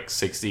difficult. No. Like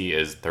 60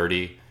 is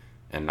 30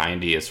 and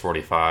 90 is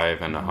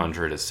 45 and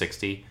 100 is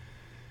 60.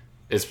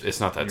 It's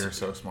not that You're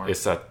so smart.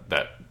 It's not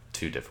that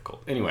too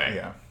difficult. Anyway.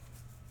 Yeah.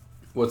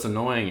 What's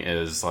annoying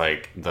is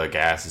like the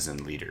gas is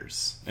in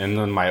liters and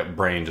then my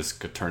brain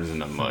just turns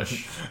into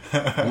mush.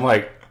 I'm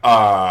like,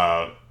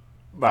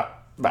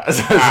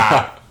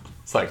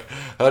 it's like,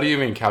 how do you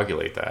even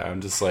calculate that?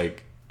 I'm just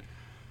like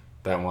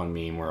that one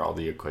meme where all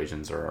the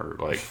equations are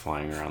like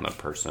flying around the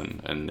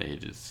person and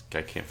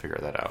I can't figure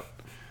that out.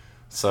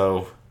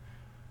 So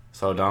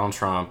Donald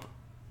Trump,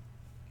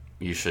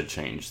 you should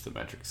change the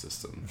metric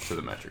system to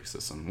the metric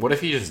system. What if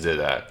he just did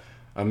that?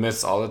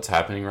 Amidst all that's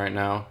happening right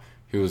now,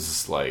 he was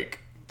just like,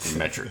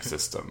 metric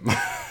system.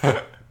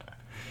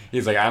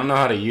 He's like, I don't know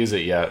how to use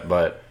it yet,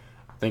 but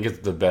I think it's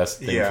the best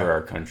thing for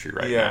our country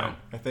right now.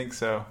 I think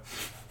so.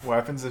 What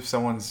happens if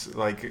someone's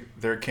like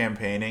they're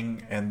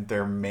campaigning and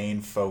their main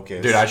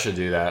focus? Dude, I should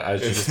do that. I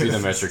should just be the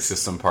metric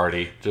system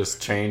party.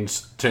 Just change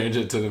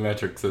it to the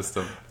metric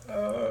system.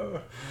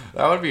 That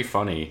would be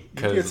funny.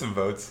 You'd get some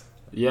votes.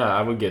 Yeah,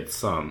 I would get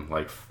some,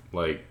 like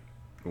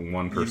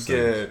 1%. You'd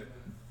get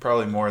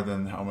probably more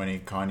than how many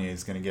Kanye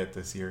is going to get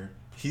this year.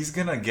 He's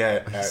going to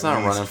get. He's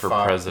not running for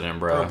president,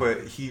 bro.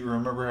 But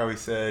remember how he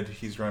said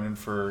he's running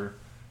for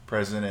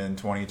president in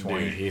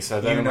 2020. Dude, he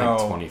said that in like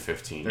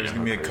 2015. There's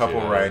going to be a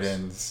couple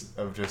write-ins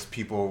of just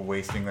people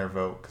wasting their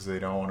vote because they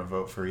don't want to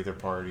vote for either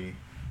party.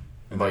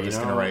 And they're just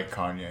going to write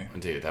Kanye.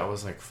 Dude, that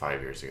was like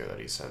 5 years ago that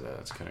he said that.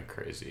 That's kind of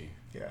crazy.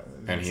 Yeah.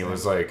 And he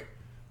was like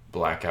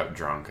blackout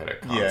drunk at a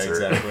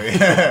concert. Yeah,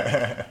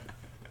 exactly.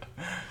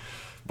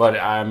 But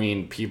I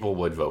mean, people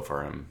would vote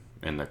for him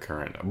in the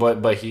current.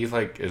 But he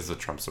like is a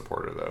Trump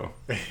supporter though.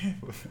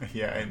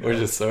 Yeah, I know. Which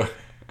is so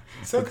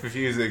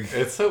confusing.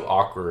 It's so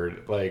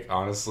awkward. Like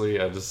honestly,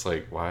 I'm just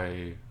like,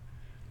 why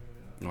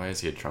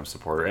is he a Trump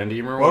supporter? And do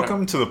you remember?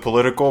 Welcome to the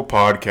political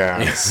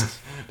podcast.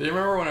 Do you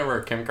remember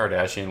whenever Kim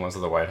Kardashian went to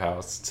the White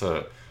House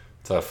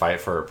to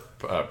fight for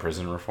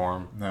prison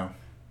reform? No.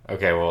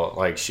 Okay, well,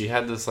 like she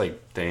had this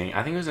like thing.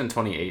 I think it was in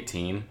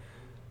 2018.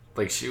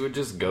 Like she would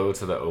just go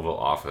to the Oval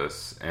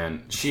Office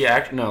and she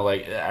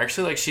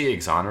she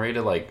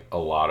exonerated like a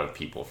lot of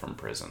people from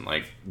prison,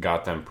 like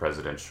got them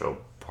presidential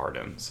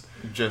pardons.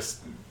 Just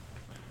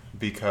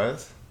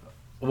because?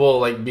 Well,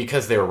 like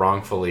because they were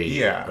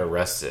wrongfully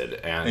arrested,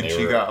 and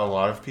she got a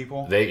lot of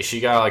people.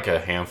 She got like a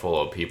handful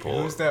of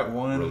people. Who's that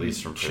one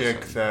released from chick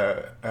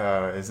prison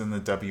that is in the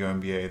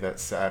WNBA that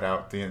sat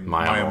out the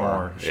Maya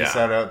Moore? She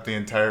sat out the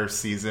entire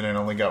season and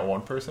only got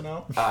one person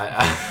out.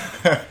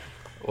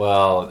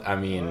 Well, I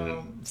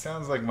mean,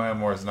 sounds like Maya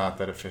Moore is not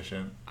that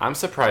efficient. I'm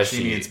surprised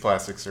she needs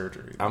plastic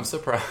surgery. I'm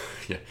surprised.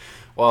 Yeah.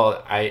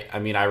 Well, I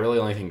mean, I really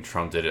only think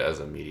Trump did it as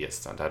a media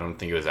stunt. I don't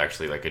think it was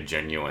actually like a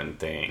genuine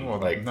thing. Well,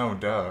 like, no,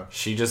 duh.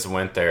 She just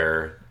went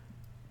there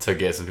to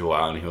get some people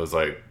out, and he was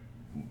like,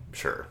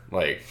 "Sure,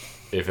 like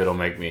if it'll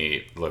make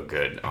me look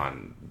good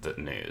on the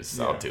news,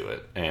 I'll do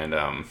it." And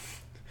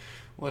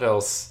what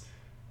else?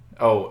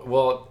 Oh,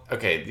 well,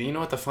 okay. Do you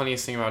know what the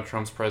funniest thing about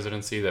Trump's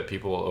presidency that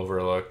people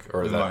overlook,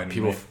 or that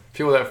people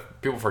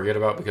forget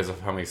about because of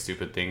how many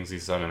stupid things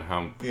he's done and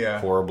how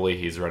horribly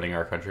he's running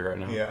our country right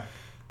now? Yeah.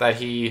 That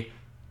he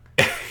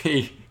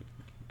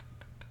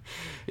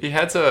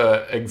had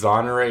to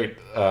exonerate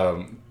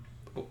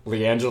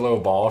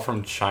LiAngelo Ball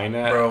from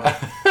China. Bro.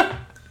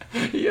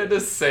 He had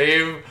to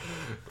save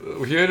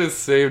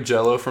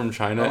Jello from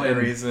China. The only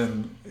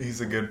reason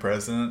he's a good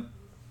president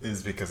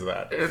is because of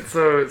that.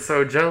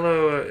 So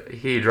Jello,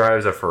 he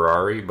drives a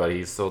Ferrari, but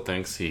he still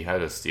thinks he had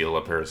to steal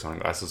a pair of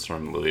sunglasses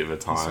from Louis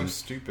Vuitton. He's so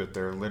stupid.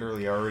 They're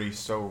literally already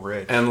so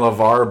rich. And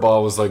LeVar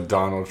Ball was like,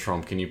 Donald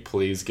Trump, can you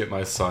please get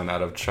my son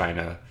out of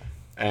China?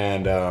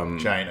 And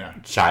China.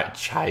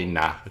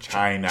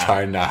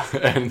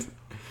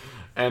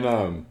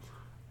 And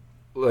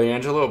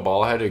LiAngelo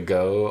Ball had to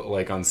go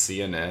like on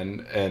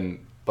CNN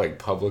and like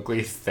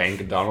publicly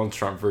thank Donald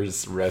Trump for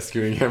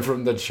rescuing him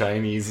from the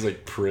Chinese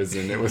like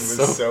prison. It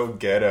was so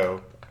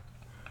ghetto.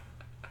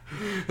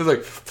 It's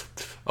like,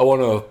 I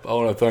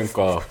wanna thank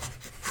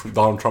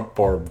Donald Trump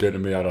for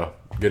getting me out of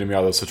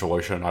the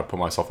situation I put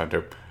myself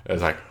into.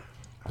 It's like,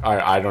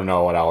 I don't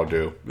know what I'll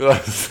do.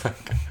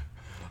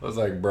 I was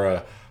like,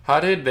 bruh, how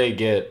did they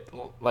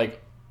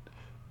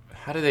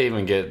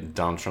even get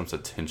Donald Trump's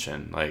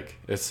attention? Like,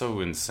 it's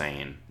so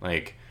insane.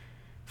 Like,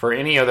 for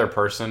any other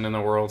person in the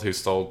world who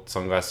stole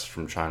sunglasses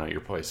from China, you're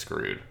probably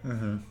screwed.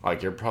 Mm-hmm.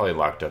 Like, you're probably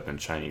locked up in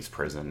Chinese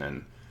prison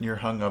and you're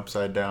hung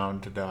upside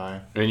down to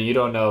die. And you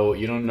don't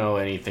know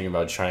anything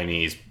about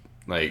Chinese,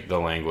 like the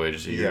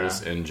language. You're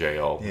just in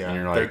jail. Yeah, and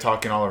you're like, they're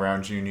talking all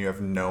around you, and you have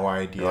no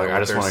idea like,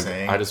 what they're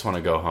saying. I just want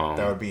to go home.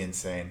 That would be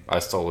insane. I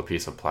stole a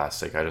piece of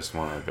plastic. I just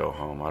want to go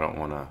home. I don't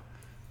want to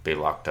be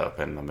locked up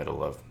in the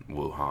middle of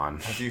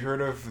Wuhan. Have you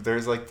heard of?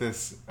 There's like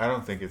this. I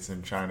don't think it's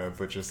in China,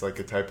 but just like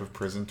a type of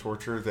prison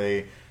torture.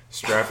 They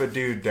strap a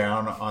dude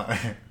down on.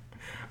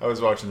 I was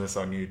watching this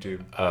on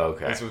YouTube. Oh,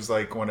 okay. This was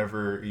like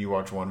whenever you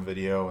watch one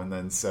video and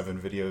then 7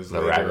 videos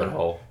later. The rabbit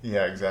hole.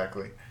 Yeah,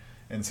 exactly.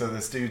 And so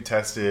this dude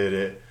tested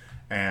it,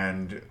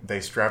 and they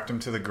strapped him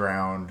to the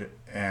ground,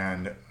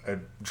 and a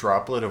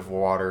droplet of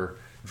water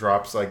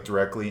drops like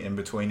directly in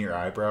between your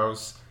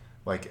eyebrows,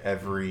 like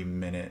every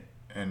minute,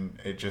 and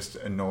it just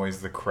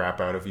annoys the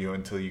crap out of you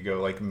until you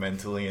go like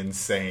mentally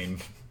insane.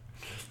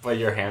 But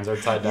your hands are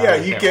tied down. Yeah,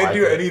 you can't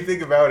do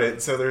anything about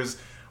it. So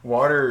there's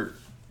water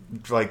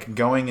like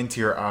going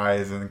into your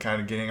eyes and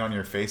kind of getting on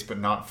your face, but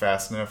not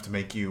fast enough to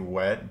make you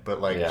wet,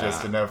 but like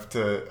just enough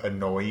to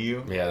annoy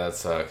you. Yeah, that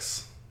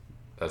sucks.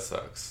 I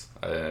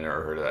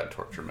never heard of that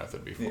torture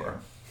method before.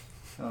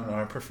 Yeah. I don't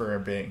know. I prefer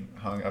being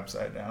hung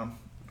upside down.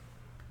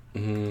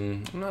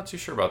 I'm not too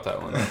sure about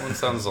that one. That one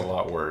sounds a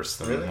lot worse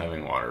than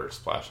having water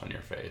splash on your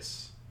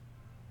face.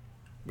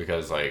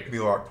 Because like, it'd be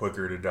a lot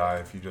quicker to die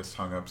if you just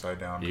hung upside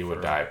down. You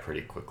would die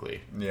pretty quickly.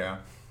 Yeah.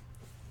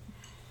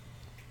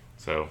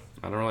 So,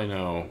 I don't really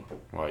know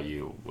why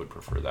you would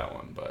prefer that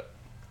one, but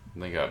I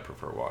think I'd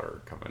prefer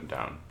water coming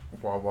down.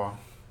 Wah.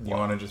 You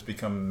want to just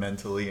become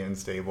mentally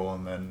unstable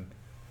and then...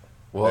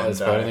 Well, it's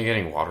better than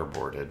getting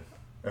waterboarded.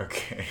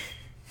 Okay.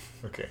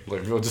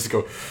 Like, you'll just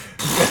go...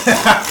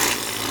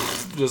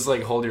 just,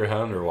 like, hold your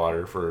head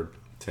underwater for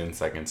 10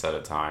 seconds at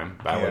a time.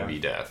 That would be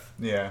death.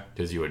 Yeah.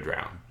 Because you would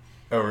drown.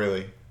 Oh,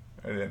 really?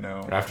 I didn't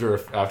know.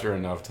 After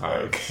enough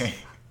time. Okay.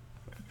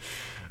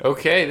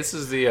 Okay, this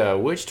is the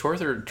which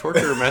torture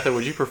method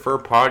would you prefer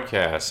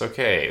podcast.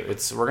 Okay,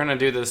 we're gonna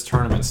do this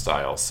tournament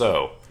style.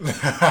 So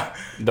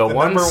the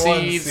one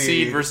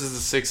seed versus the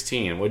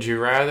 16. Would you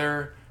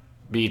rather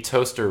be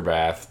toaster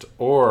bathed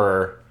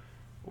or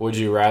would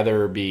you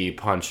rather be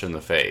punched in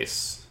the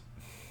face?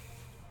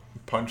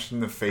 Punched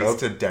in the face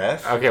to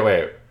death? Okay,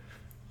 wait.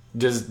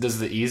 Does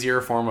the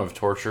easier form of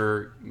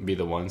torture be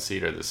the 1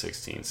 seed or the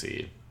 16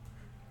 seed?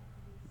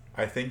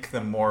 I think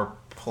the more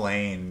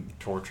plain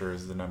torture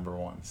is the number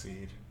 1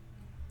 seed.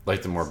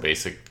 Like the more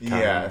basic kind?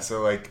 Yeah,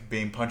 so like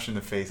being punched in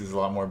the face is a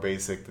lot more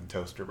basic than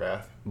toaster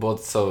bath. Well,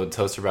 so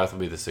toaster bath will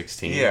be the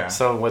 16. Yeah.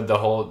 So would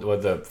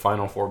the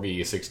final 4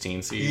 be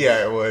 16 seeds?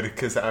 Yeah, it would,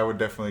 because I would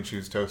definitely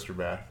choose toaster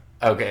bath.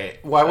 Okay.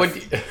 Why would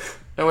you...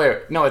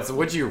 No, it's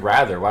would you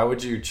rather. Why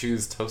would you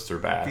choose toaster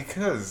bath?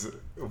 Because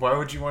why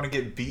would you want to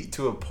get beat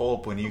to a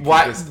pulp when you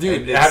can just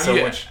dude,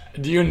 much...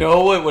 Do you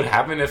know what would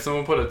happen if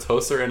someone put a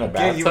toaster in a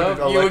bathtub?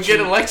 You would get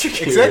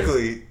electrocuted.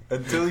 Exactly.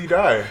 Until you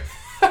die.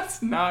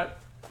 That's not...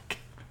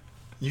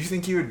 You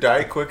think you would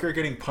die quicker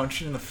getting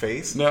punched in the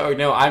face?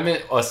 No, I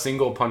meant a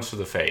single punch to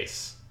the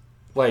face.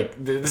 Like...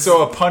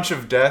 So a punch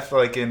of death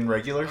like in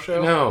regular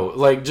show? No,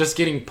 like just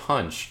getting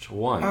punched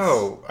once.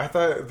 Oh, I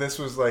thought this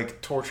was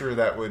like torture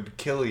that would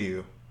kill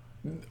you.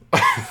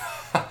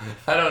 I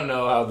don't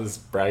know how this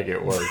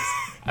bracket works.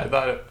 I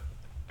thought it...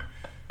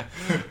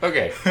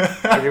 Okay,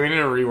 we need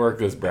to rework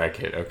this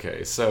bracket.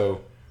 Okay,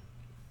 so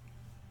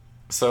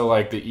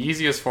like the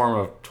easiest form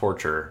of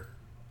torture,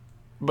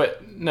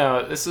 but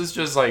no, this is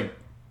just like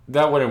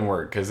that wouldn't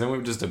work because then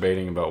we're just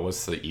debating about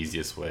what's the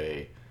easiest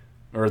way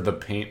or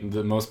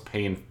the most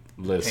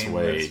painless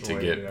way to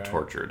get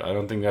tortured. I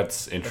don't think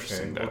that's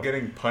interesting. Okay, well,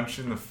 getting punched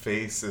in the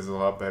face is a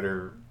lot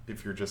better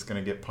if you're just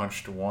gonna get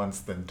punched once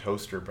than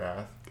toaster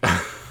bath.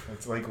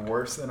 It's like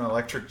worse than an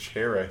electric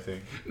chair, I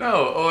think.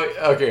 No,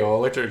 okay. Well,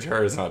 electric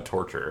chair is not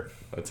torture.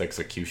 That's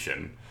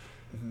execution.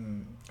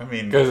 I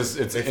mean, because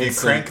it's if instant, you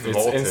crank the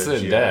voltage,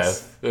 instant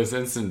death. There's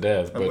instant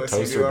death, but unless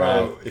toaster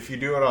bath. If you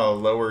do it on a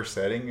lower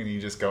setting and you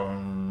just go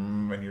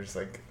and you're just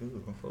like,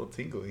 ooh, a little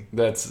tingly.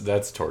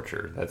 That's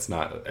torture. That's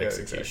not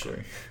execution.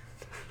 Exactly.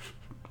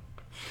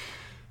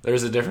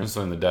 There's a difference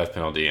between the death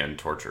penalty and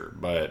torture,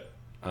 but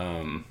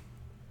I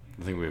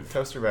think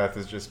toaster bath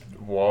is just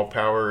wall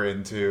power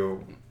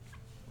into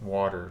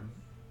water,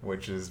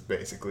 which is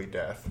basically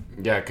death.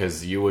 Yeah,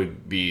 because you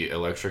would be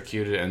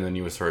electrocuted and then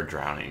you would start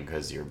drowning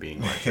because you're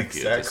being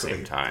electrocuted at the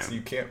same time. So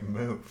you can't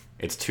move.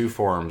 It's 2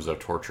 forms of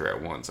torture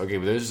at once. Okay,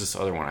 but there's this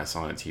other one I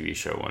saw on a TV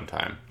show one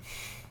time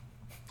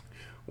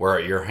where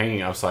you're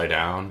hanging upside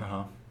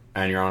down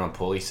and you're on a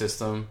pulley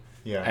system.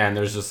 Yeah. And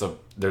there's just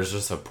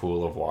a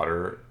pool of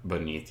water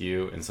beneath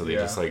you, and so they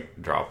just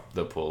like drop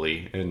the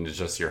pulley and it's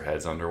just your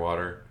head's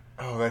underwater.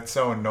 Oh, that's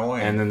so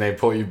annoying. And then they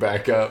pull you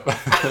back up.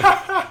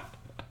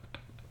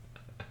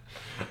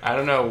 I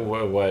don't know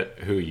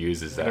who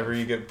uses that. Whenever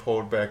you get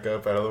pulled back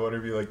up out of the water,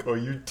 be like, "Oh,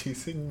 you're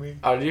teasing me."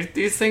 Are you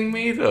teasing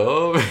me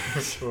though?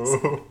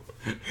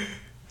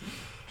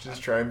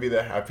 Just try and be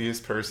the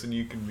happiest person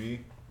you can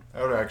be.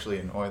 That would actually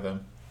annoy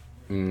them.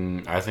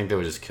 I think they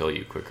would just kill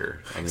you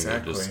quicker. I think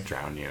Exactly. they would just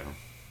drown you.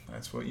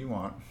 That's what you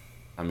want.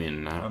 I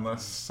mean,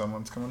 unless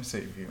someone's coming to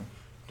save you.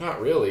 Not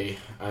really.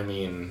 I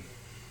mean,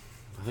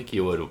 I think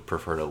you would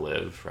prefer to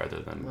live rather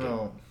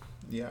than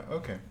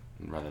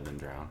rather than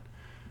drown.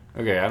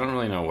 Okay, I don't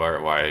really know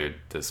why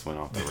this went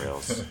off the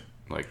rails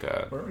like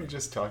that. Weren't we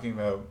just talking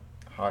about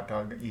hot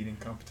dog eating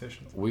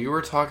competitions? We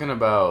were talking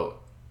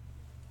about...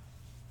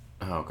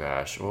 Oh,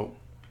 gosh.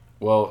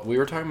 Well, we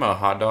were talking about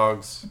hot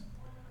dogs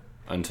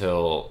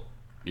until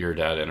your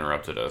dad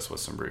interrupted us with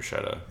some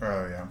bruschetta.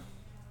 Oh,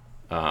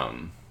 yeah.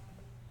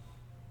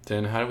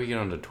 Then how do we get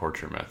onto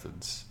torture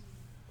methods?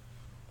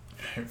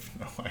 I have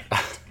no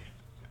idea.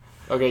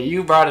 Okay,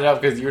 you brought it up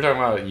because you were talking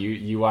about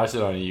you watched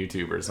it on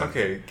YouTube or something.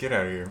 Okay, get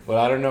out of here.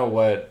 Well, I don't know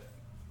what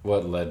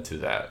led to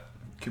that.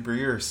 Cooper,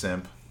 you're a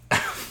simp.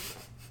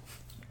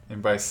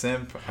 And by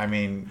simp, I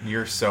mean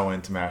you're so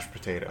into mashed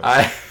potatoes.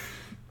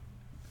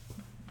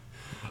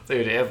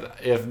 Dude,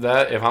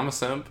 if I'm a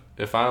simp,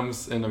 if I'm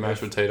into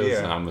mashed potatoes,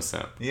 then I'm a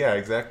simp. Yeah,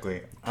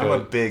 exactly. I'm a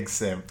big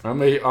simp.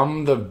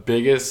 I'm the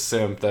biggest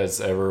simp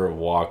that's ever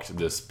walked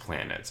this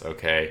planet.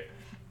 Okay,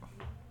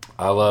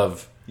 I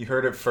love. You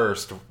heard it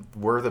first.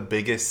 We're the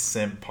biggest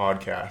simp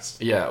podcast.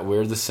 Yeah,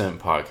 we're the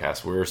simp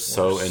podcast. We're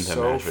so into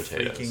mashed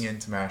potatoes. Freaking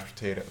into mashed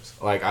potatoes.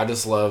 Like, I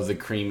just love the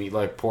creamy.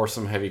 Like, pour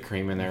some heavy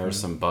cream in there,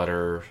 some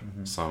butter,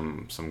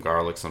 some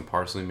garlic, some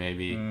parsley,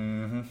 maybe.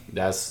 Mm-hmm.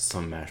 That's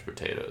some mashed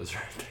potatoes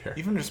right there.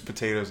 Even just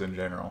potatoes in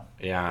general.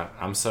 Yeah,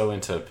 I'm so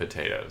into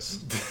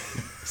potatoes.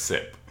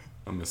 Sip.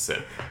 I'm a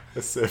sip.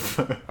 A sip.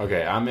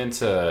 Okay, I'm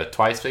into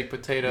twice baked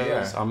potatoes.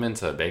 Yeah. I'm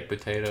into baked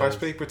potatoes. Twice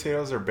baked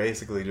potatoes are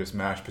basically just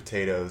mashed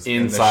potatoes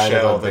inside in the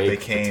shell of a that they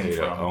baked came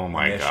potato. from. Oh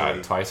my initially.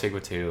 god, twice baked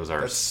potatoes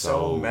are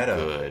so meta.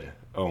 good.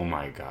 Oh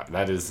my god,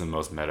 that is the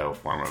most meta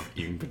form of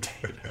eating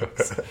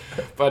potatoes.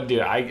 But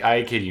dude,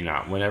 I kid you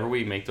not. Whenever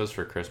we make those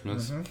for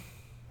Christmas,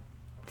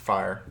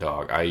 fire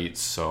dog, I eat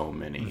so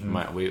many.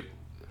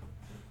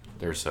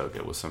 They're so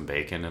good with some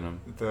bacon in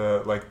them.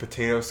 The like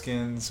potato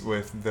skins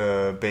with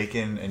the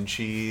bacon and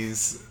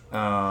cheese,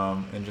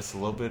 and just a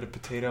little bit of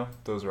potato.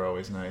 Those are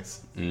always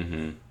nice.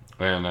 Mm-hmm.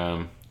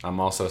 And I'm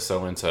also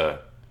so into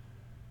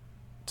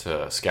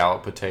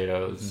scallop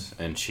potatoes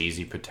and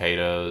cheesy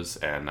potatoes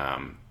and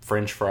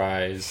French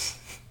fries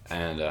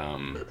and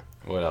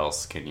what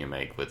else can you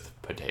make with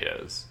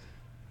potatoes?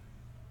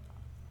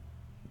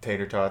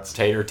 Tater tots.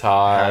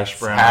 Hash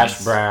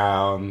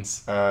browns.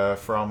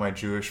 For all my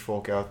Jewish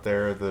folk out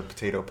there, the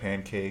potato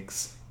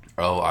pancakes.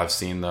 Oh, I've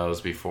seen those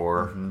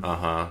before.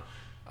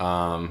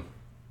 Mm-hmm.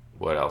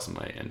 What else am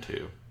I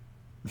into?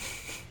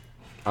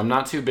 I'm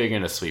not too big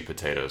into sweet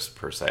potatoes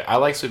per se. I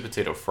like sweet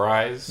potato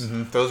fries.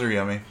 Mm-hmm. Those are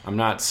yummy. I'm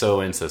not so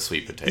into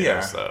sweet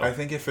potatoes though. I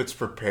think if it's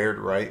prepared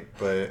right,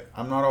 but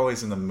I'm not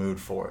always in the mood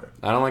for it.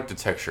 I don't like the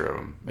texture of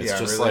them. It's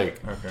just really?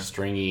 like Okay.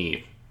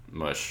 stringy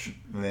mush.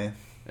 Meh.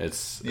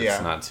 It's Yeah.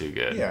 not too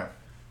good. Yeah.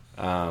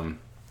 Um,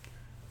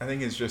 I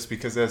think it's just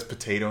because it has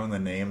potato in the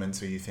name, and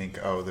so you think,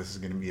 oh, this is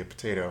going to be a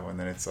potato, and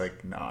then it's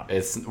like, nah.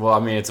 it's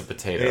a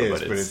potato, It is,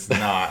 but but it's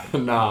not.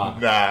 nah.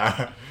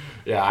 Nah.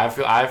 Yeah,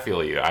 I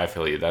feel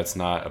you. That's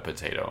not a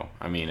potato.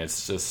 I mean,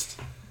 it's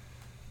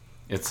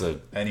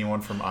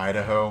Anyone from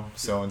Idaho,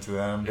 so into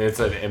them. it's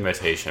an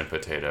imitation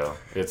potato.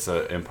 It's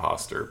an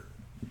imposter.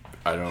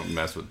 I don't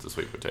mess with the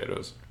sweet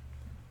potatoes.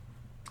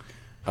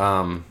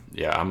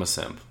 Yeah, I'm a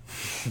simp.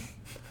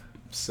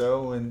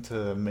 So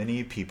into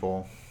many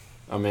people.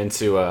 I'm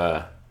into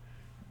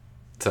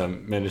to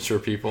miniature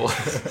people,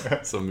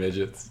 some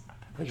midgets.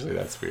 Actually,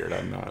 that's weird.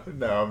 I'm not.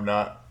 No, I'm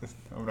not.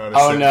 I'm not a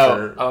Oh simp no!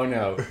 for- Oh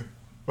no!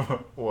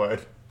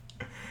 What?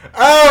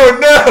 Oh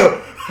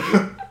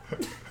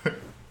no!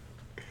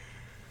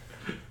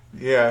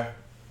 Yeah,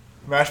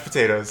 mashed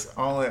potatoes.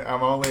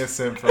 I'm only a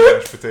simp for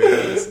mashed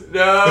potatoes.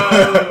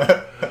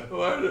 No!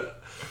 What?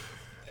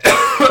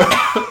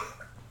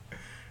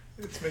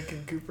 It's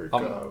making Cooper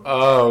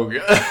Oh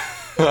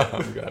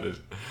god!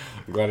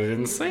 I'm glad I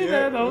didn't say Yeah.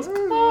 that. That was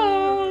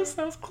close.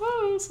 That was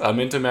close. I'm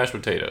into mashed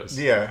potatoes.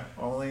 Yeah,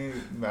 only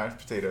mashed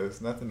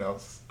potatoes. Nothing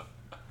else.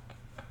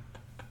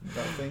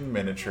 Nothing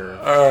miniature.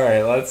 All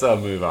right, let's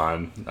move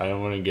on. I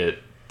don't want to get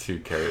too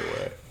carried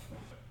away.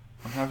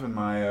 I'm having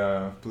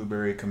my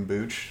blueberry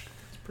kombucha.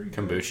 It's pretty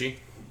good. Kombucha.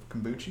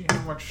 Kombucha?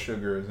 How much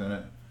sugar is in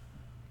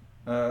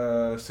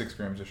it? 6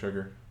 grams of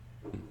sugar.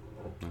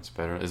 That's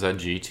better. Is that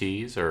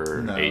GTs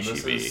or No, HEB?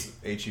 this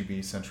is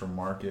HEB Central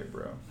Market,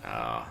 bro.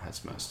 Oh,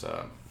 that's messed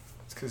up.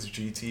 It's because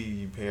GT,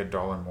 you pay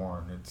 $1 more,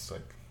 and it's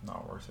like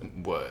not worth it.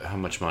 What? How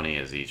much money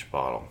is each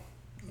bottle?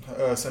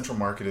 Central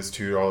Market is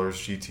 $2.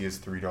 GT is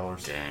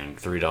 $3. Dang,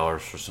 $3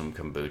 for some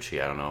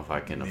kombucha. I don't know if I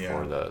can Yeah,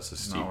 afford that. It's a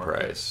steep not worth it.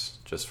 price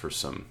just for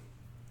some.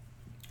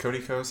 Cody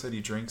Co said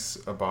he drinks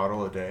a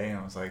bottle a day, and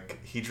I was like,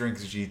 he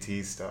drinks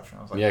GT stuff, and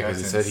I was like, Yeah, because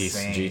he that's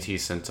said insane. GT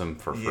sent them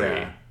for free.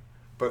 Yeah,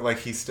 but like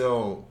he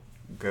still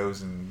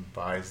goes and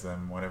buys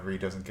them whenever he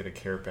doesn't get a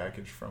care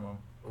package from them.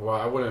 Well,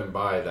 I wouldn't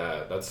buy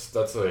that.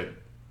 That's a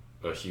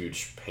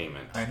huge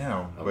payment. I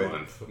know, A but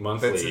month,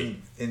 monthly.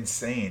 that's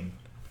insane.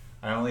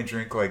 I only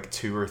drink like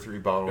 2 or 3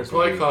 bottles. It a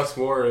probably week. costs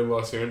more in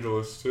Los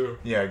Angeles too,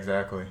 Yeah,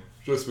 exactly.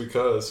 just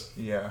because.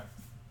 Yeah.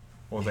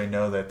 Well, they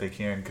know that they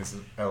can because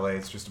LA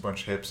is just a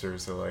bunch of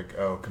hipsters. They're like,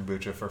 oh,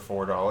 kombucha for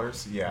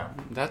 $4? Yeah.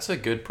 That's a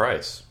good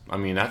price. I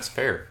mean, that's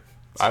fair.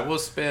 I will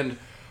spend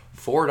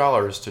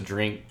 $4 to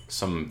drink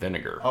some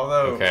vinegar.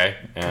 Although, okay,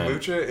 and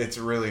kombucha, it's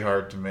really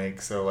hard to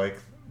make. So, like,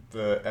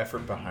 the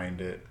effort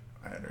behind it,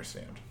 I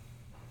understand.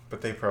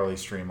 But they probably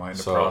streamlined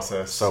the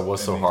process. So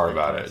what's in so these hard big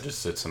about places. it? It just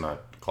sits in a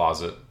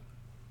closet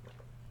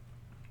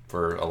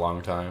for a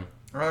long time.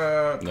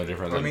 No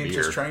different than beer.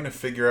 just trying to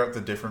figure out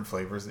the different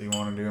flavors that you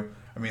want to do.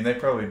 I mean, they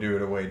probably do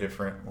it a way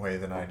different way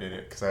than I did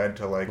it because I had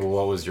to like. Well,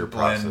 what was your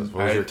blend- process?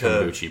 What I was your had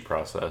to- kombucha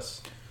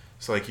process?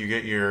 So like you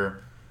get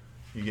your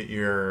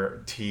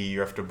tea. You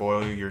have to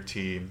boil your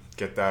tea,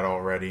 get that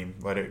all ready,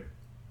 let it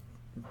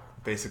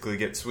basically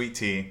get sweet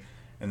tea,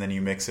 and then you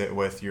mix it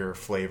with your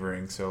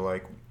flavoring. So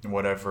like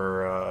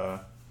whatever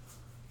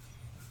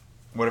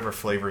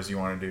flavors you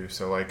want to do.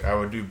 So like I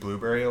would do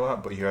blueberry a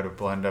lot, but you had to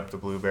blend up the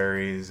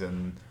blueberries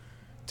and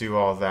do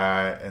all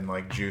that and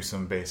like juice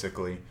them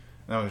basically.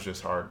 And that was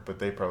just hard, but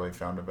they probably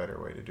found a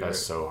better way to do That's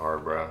it. so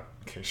hard, bro.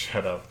 Okay,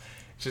 shut up.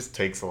 It just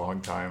takes a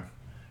long time.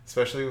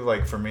 Especially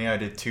like for me, I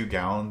did 2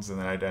 gallons and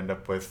then I'd end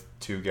up with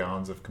 2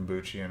 gallons of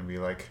kombucha and be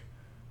like,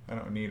 I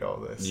don't need all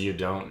this. You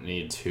don't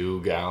need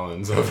 2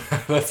 gallons of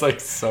that's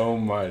like so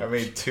much. I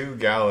made 2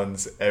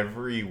 gallons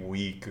every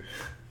week.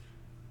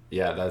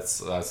 Yeah, that's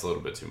a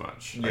little bit too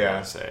much. I Yeah.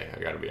 gotta say. I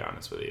gotta be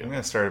honest with I'm you.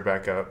 gonna start it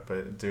back up,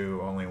 but do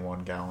only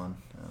 1 gallon.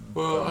 And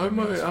Well, that'll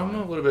make it I'm fine.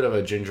 a little bit of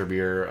a ginger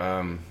beer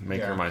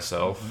maker Yeah.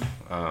 myself.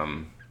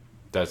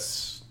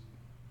 That's,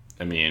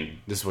 I mean,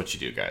 this is what you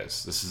do,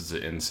 guys. This is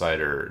the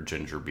insider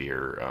ginger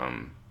beer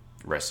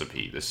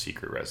recipe, the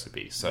secret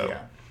recipe. So,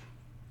 Yeah.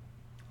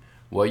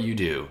 what you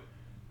do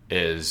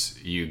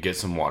is you get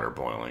some water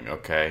boiling,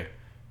 okay?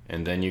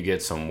 And then you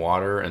get some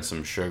water and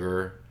some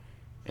sugar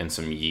and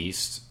some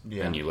yeast,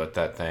 Yeah. and you let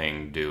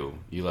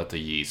the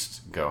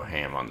yeast go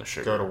ham on the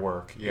sugar. Go to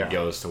work. Yeah. It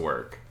goes to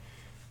work.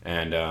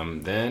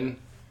 And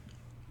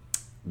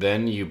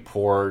then you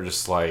pour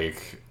just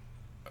like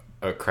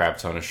a crap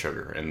ton of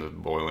sugar in the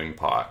boiling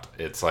pot.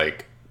 It's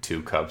like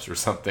 2 cups or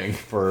something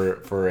for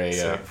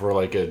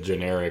like a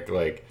generic,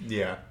 like,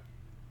 Yeah.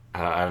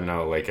 I don't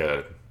know, like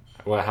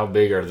how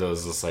big are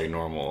those? Just like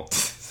normal.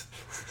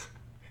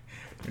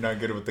 You're not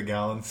good with the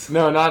gallons.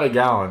 No, not a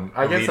gallon.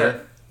 I guess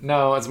liter?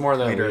 no, it's more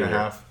than Liter a liter and a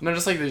half? No,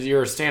 just like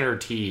your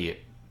standard tea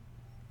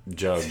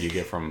jug you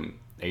get from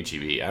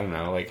HEB. I don't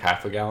know, like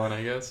half a gallon,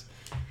 I guess.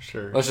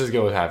 Sure. Let's just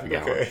go with half a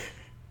gallon. Okay.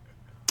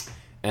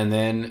 And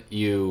then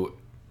you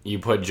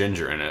put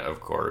ginger in it, of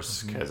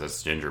course, because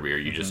it's ginger beer.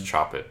 You just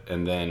chop it,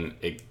 and then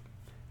it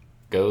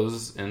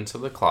goes into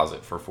the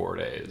closet for 4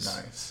 days.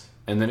 Nice.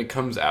 And then it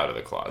comes out of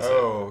the closet.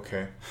 Oh,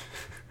 okay.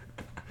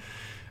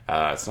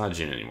 It's not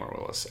gin anymore,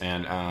 Willis.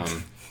 And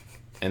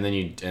and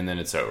then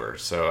it's over.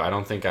 So I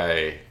don't think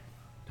I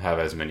have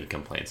as many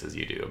complaints as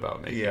you do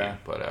about making it.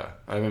 But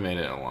I haven't made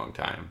it in a long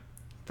time.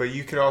 But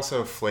you could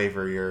also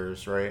flavor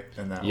yours, right?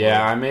 In that way.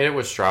 I made it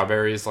with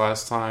strawberries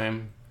last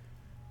time,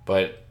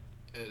 but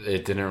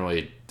it didn't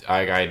really.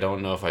 I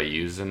don't know if I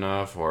used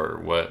enough or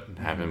what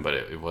happened, but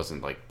it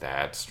wasn't like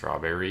that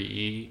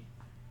strawberry-y.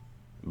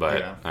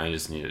 But I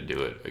just need to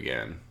do it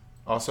again.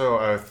 Also,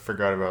 I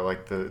forgot about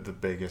like the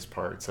biggest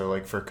part. So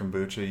like for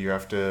kombucha, you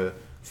have to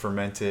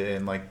ferment it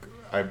in like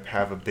I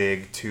have a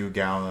big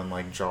 2-gallon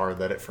like jar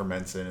that it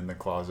ferments in the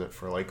closet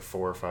for like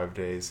 4 or 5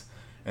 days,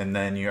 and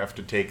then you have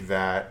to take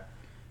that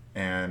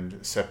and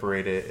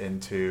separate it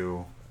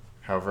into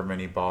however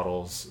many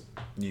bottles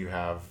you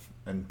have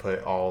and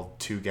put all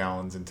 2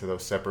 gallons into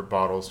those separate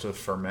bottles to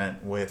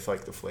ferment with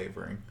like the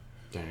flavoring.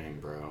 Dang,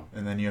 bro.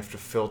 And then you have to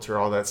filter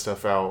all that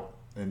stuff out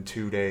in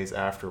 2 days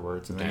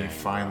afterwards, and then you Dang,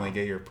 finally bro.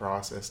 get your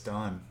process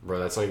done. Bro,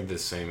 that's like the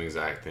same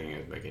exact thing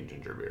as making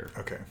ginger beer.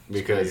 Okay.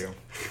 Because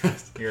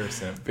You're a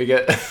simp.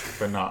 because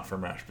But not for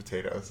mashed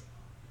potatoes.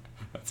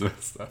 that's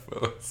messed up,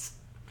 Willis.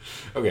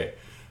 Okay.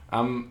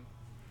 I'm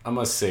a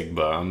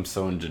Sigba. I'm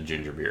so into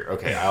ginger beer.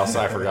 Okay,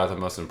 I forgot the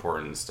most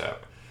important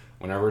step.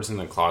 Whenever it's in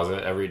the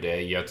closet every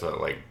day, you have to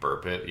like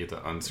burp it. You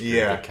have to unscrew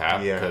the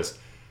cap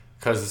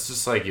because it's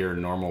just like your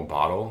normal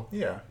bottle.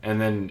 Yeah. And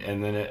then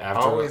it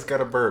after Always got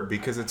to burp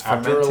because it's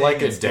after fermenting,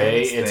 like a it's doing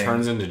day, its it thing.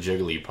 turns into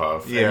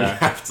Jigglypuff. Yeah. And you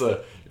have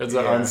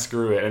to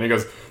unscrew it, and it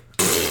goes,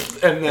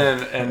 and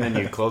then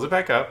you close it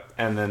back up,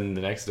 and then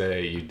the next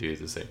day you do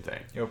the same thing.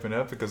 You open it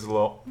up, it goes a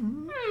little,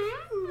 And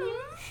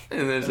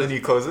and then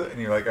you close it,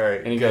 and you're like, all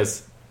right. and he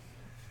goes,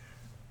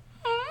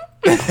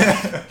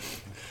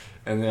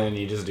 and then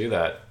you just do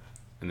that,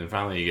 and then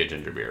finally you get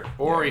ginger beer,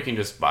 or you can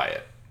just buy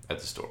it at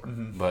the store.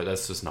 But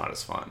that's just not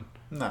as fun.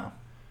 No.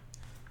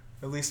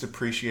 At least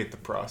appreciate the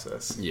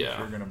process. Yeah. If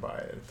you're going to buy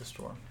it at the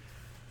store.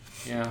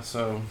 Yeah,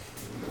 so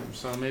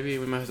maybe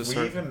we might have to We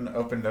start. even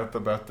opened up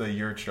about the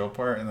your chill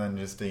part and then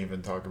just didn't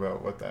even talk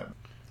about what that...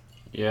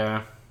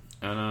 Yeah,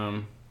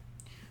 and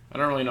I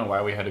don't really know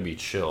why we had to be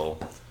chill.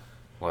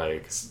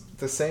 Like, It's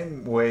the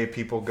same way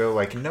people go,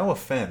 like, no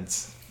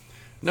offense.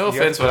 no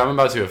offense, but I'm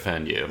about to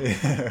offend you.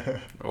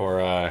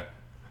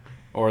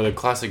 Or the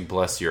classic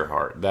 "bless your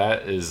heart."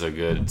 That is a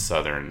good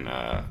Southern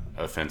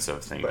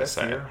offensive thing Bless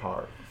to say. your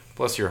heart.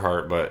 Bless your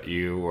heart, but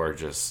you are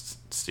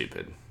just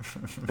stupid,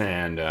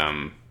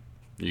 and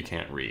you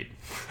can't read.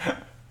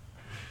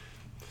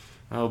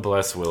 Oh,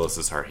 bless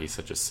Willis's heart. He's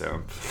such a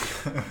simp.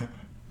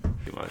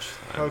 Too much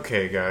time.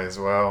 Okay, guys,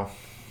 well,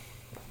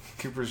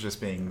 Cooper's just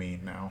being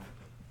mean now.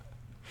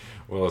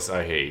 Willis,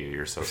 I hate you.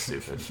 You're so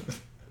stupid.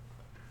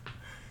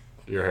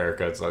 Your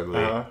haircut's ugly.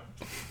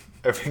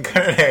 I've been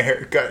cutting a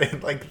haircut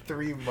in like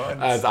 3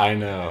 months. As I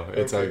know,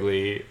 it's Okay.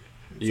 ugly.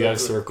 You have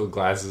circled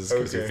glasses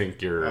because you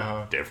think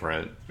you're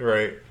different.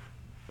 Right.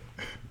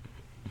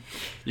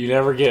 You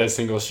never get a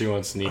single shoe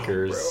on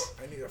sneakers. Oh,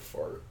 bro, I need a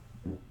fart.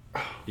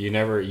 You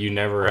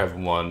never have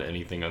won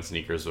anything on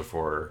sneakers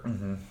before.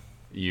 Mm-hmm.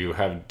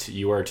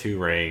 You wear 2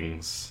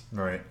 rings.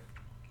 Right.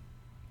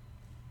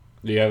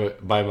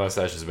 My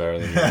mustache is better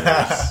than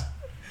yours.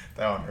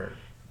 That one hurt.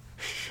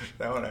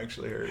 That one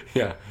actually hurt.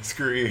 Yeah.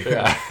 Screw you.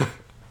 Yeah.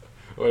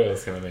 What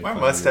else can I make? My fun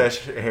of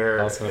mustache you? hair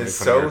What else can I make is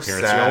fun of so your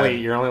appearance? sad.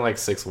 You're only like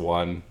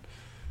 6'1".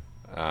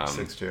 6'2". My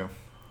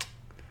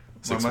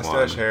 6'1".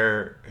 mustache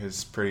hair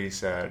is pretty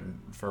sad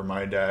for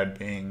my dad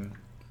being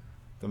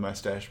the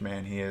mustache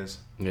man he is.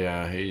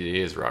 Yeah,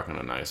 he is rocking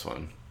a nice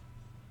one.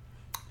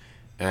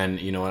 And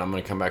you know what? I'm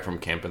gonna come back from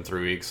camp in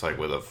 3 weeks, like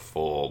with a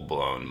full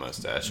blown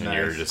mustache, and Nice.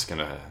 yours is just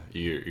gonna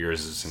be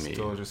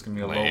Still just gonna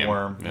be a lame. little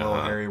worm, a little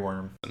Uh-huh. hairy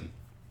worm.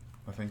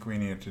 I think we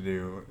need to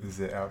do is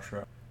the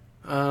outro.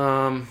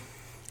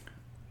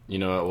 You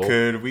know what?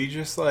 Could we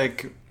just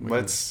like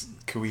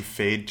could we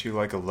fade to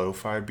like a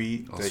lo-fi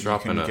beat Let's that you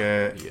drop can in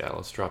get? Yeah,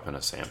 let's drop in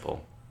a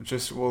sample.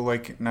 Just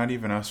like not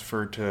even us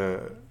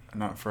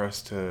not for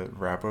us to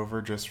rap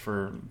over, just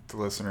for the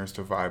listeners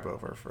to vibe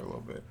over for a little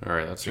bit. All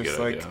right, that's a Just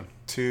good like idea.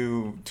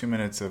 2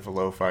 minutes of a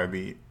lo-fi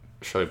beat.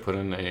 Should I put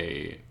in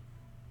an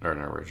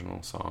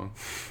original song?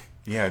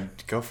 Yeah,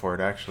 go for it,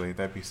 actually.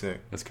 That'd be sick.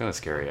 It's kind of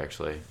scary,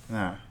 actually.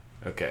 Nah.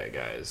 Okay,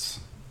 guys.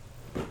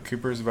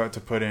 Cooper's about to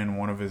put in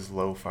one of his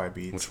lo-fi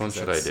beats. Which one 'cause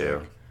should I that's do?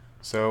 sick.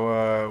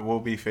 So, we'll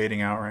be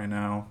fading out right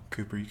now.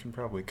 Cooper, you can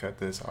probably cut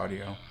this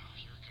audio.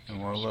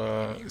 And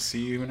we'll,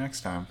 see you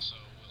next time.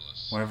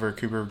 Whenever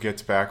Cooper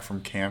gets back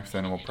from camp,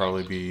 then we'll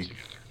probably be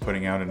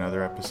putting out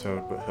another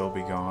episode, but he'll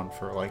be gone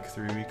for like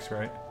 3 weeks,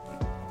 right?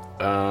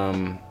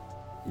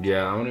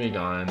 Yeah, I'm gonna be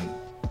gone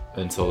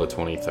until the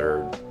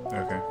 23rd.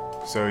 Okay.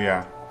 So,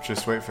 yeah,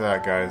 just wait for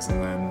that, guys,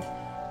 and then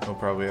he'll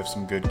probably have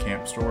some good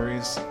camp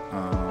stories.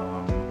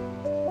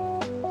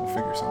 We'll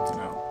figure something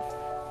out.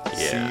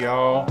 Yeah. See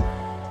y'all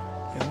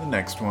in the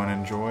next one.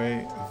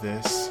 Enjoy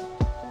this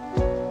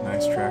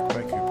nice track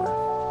by Cooper.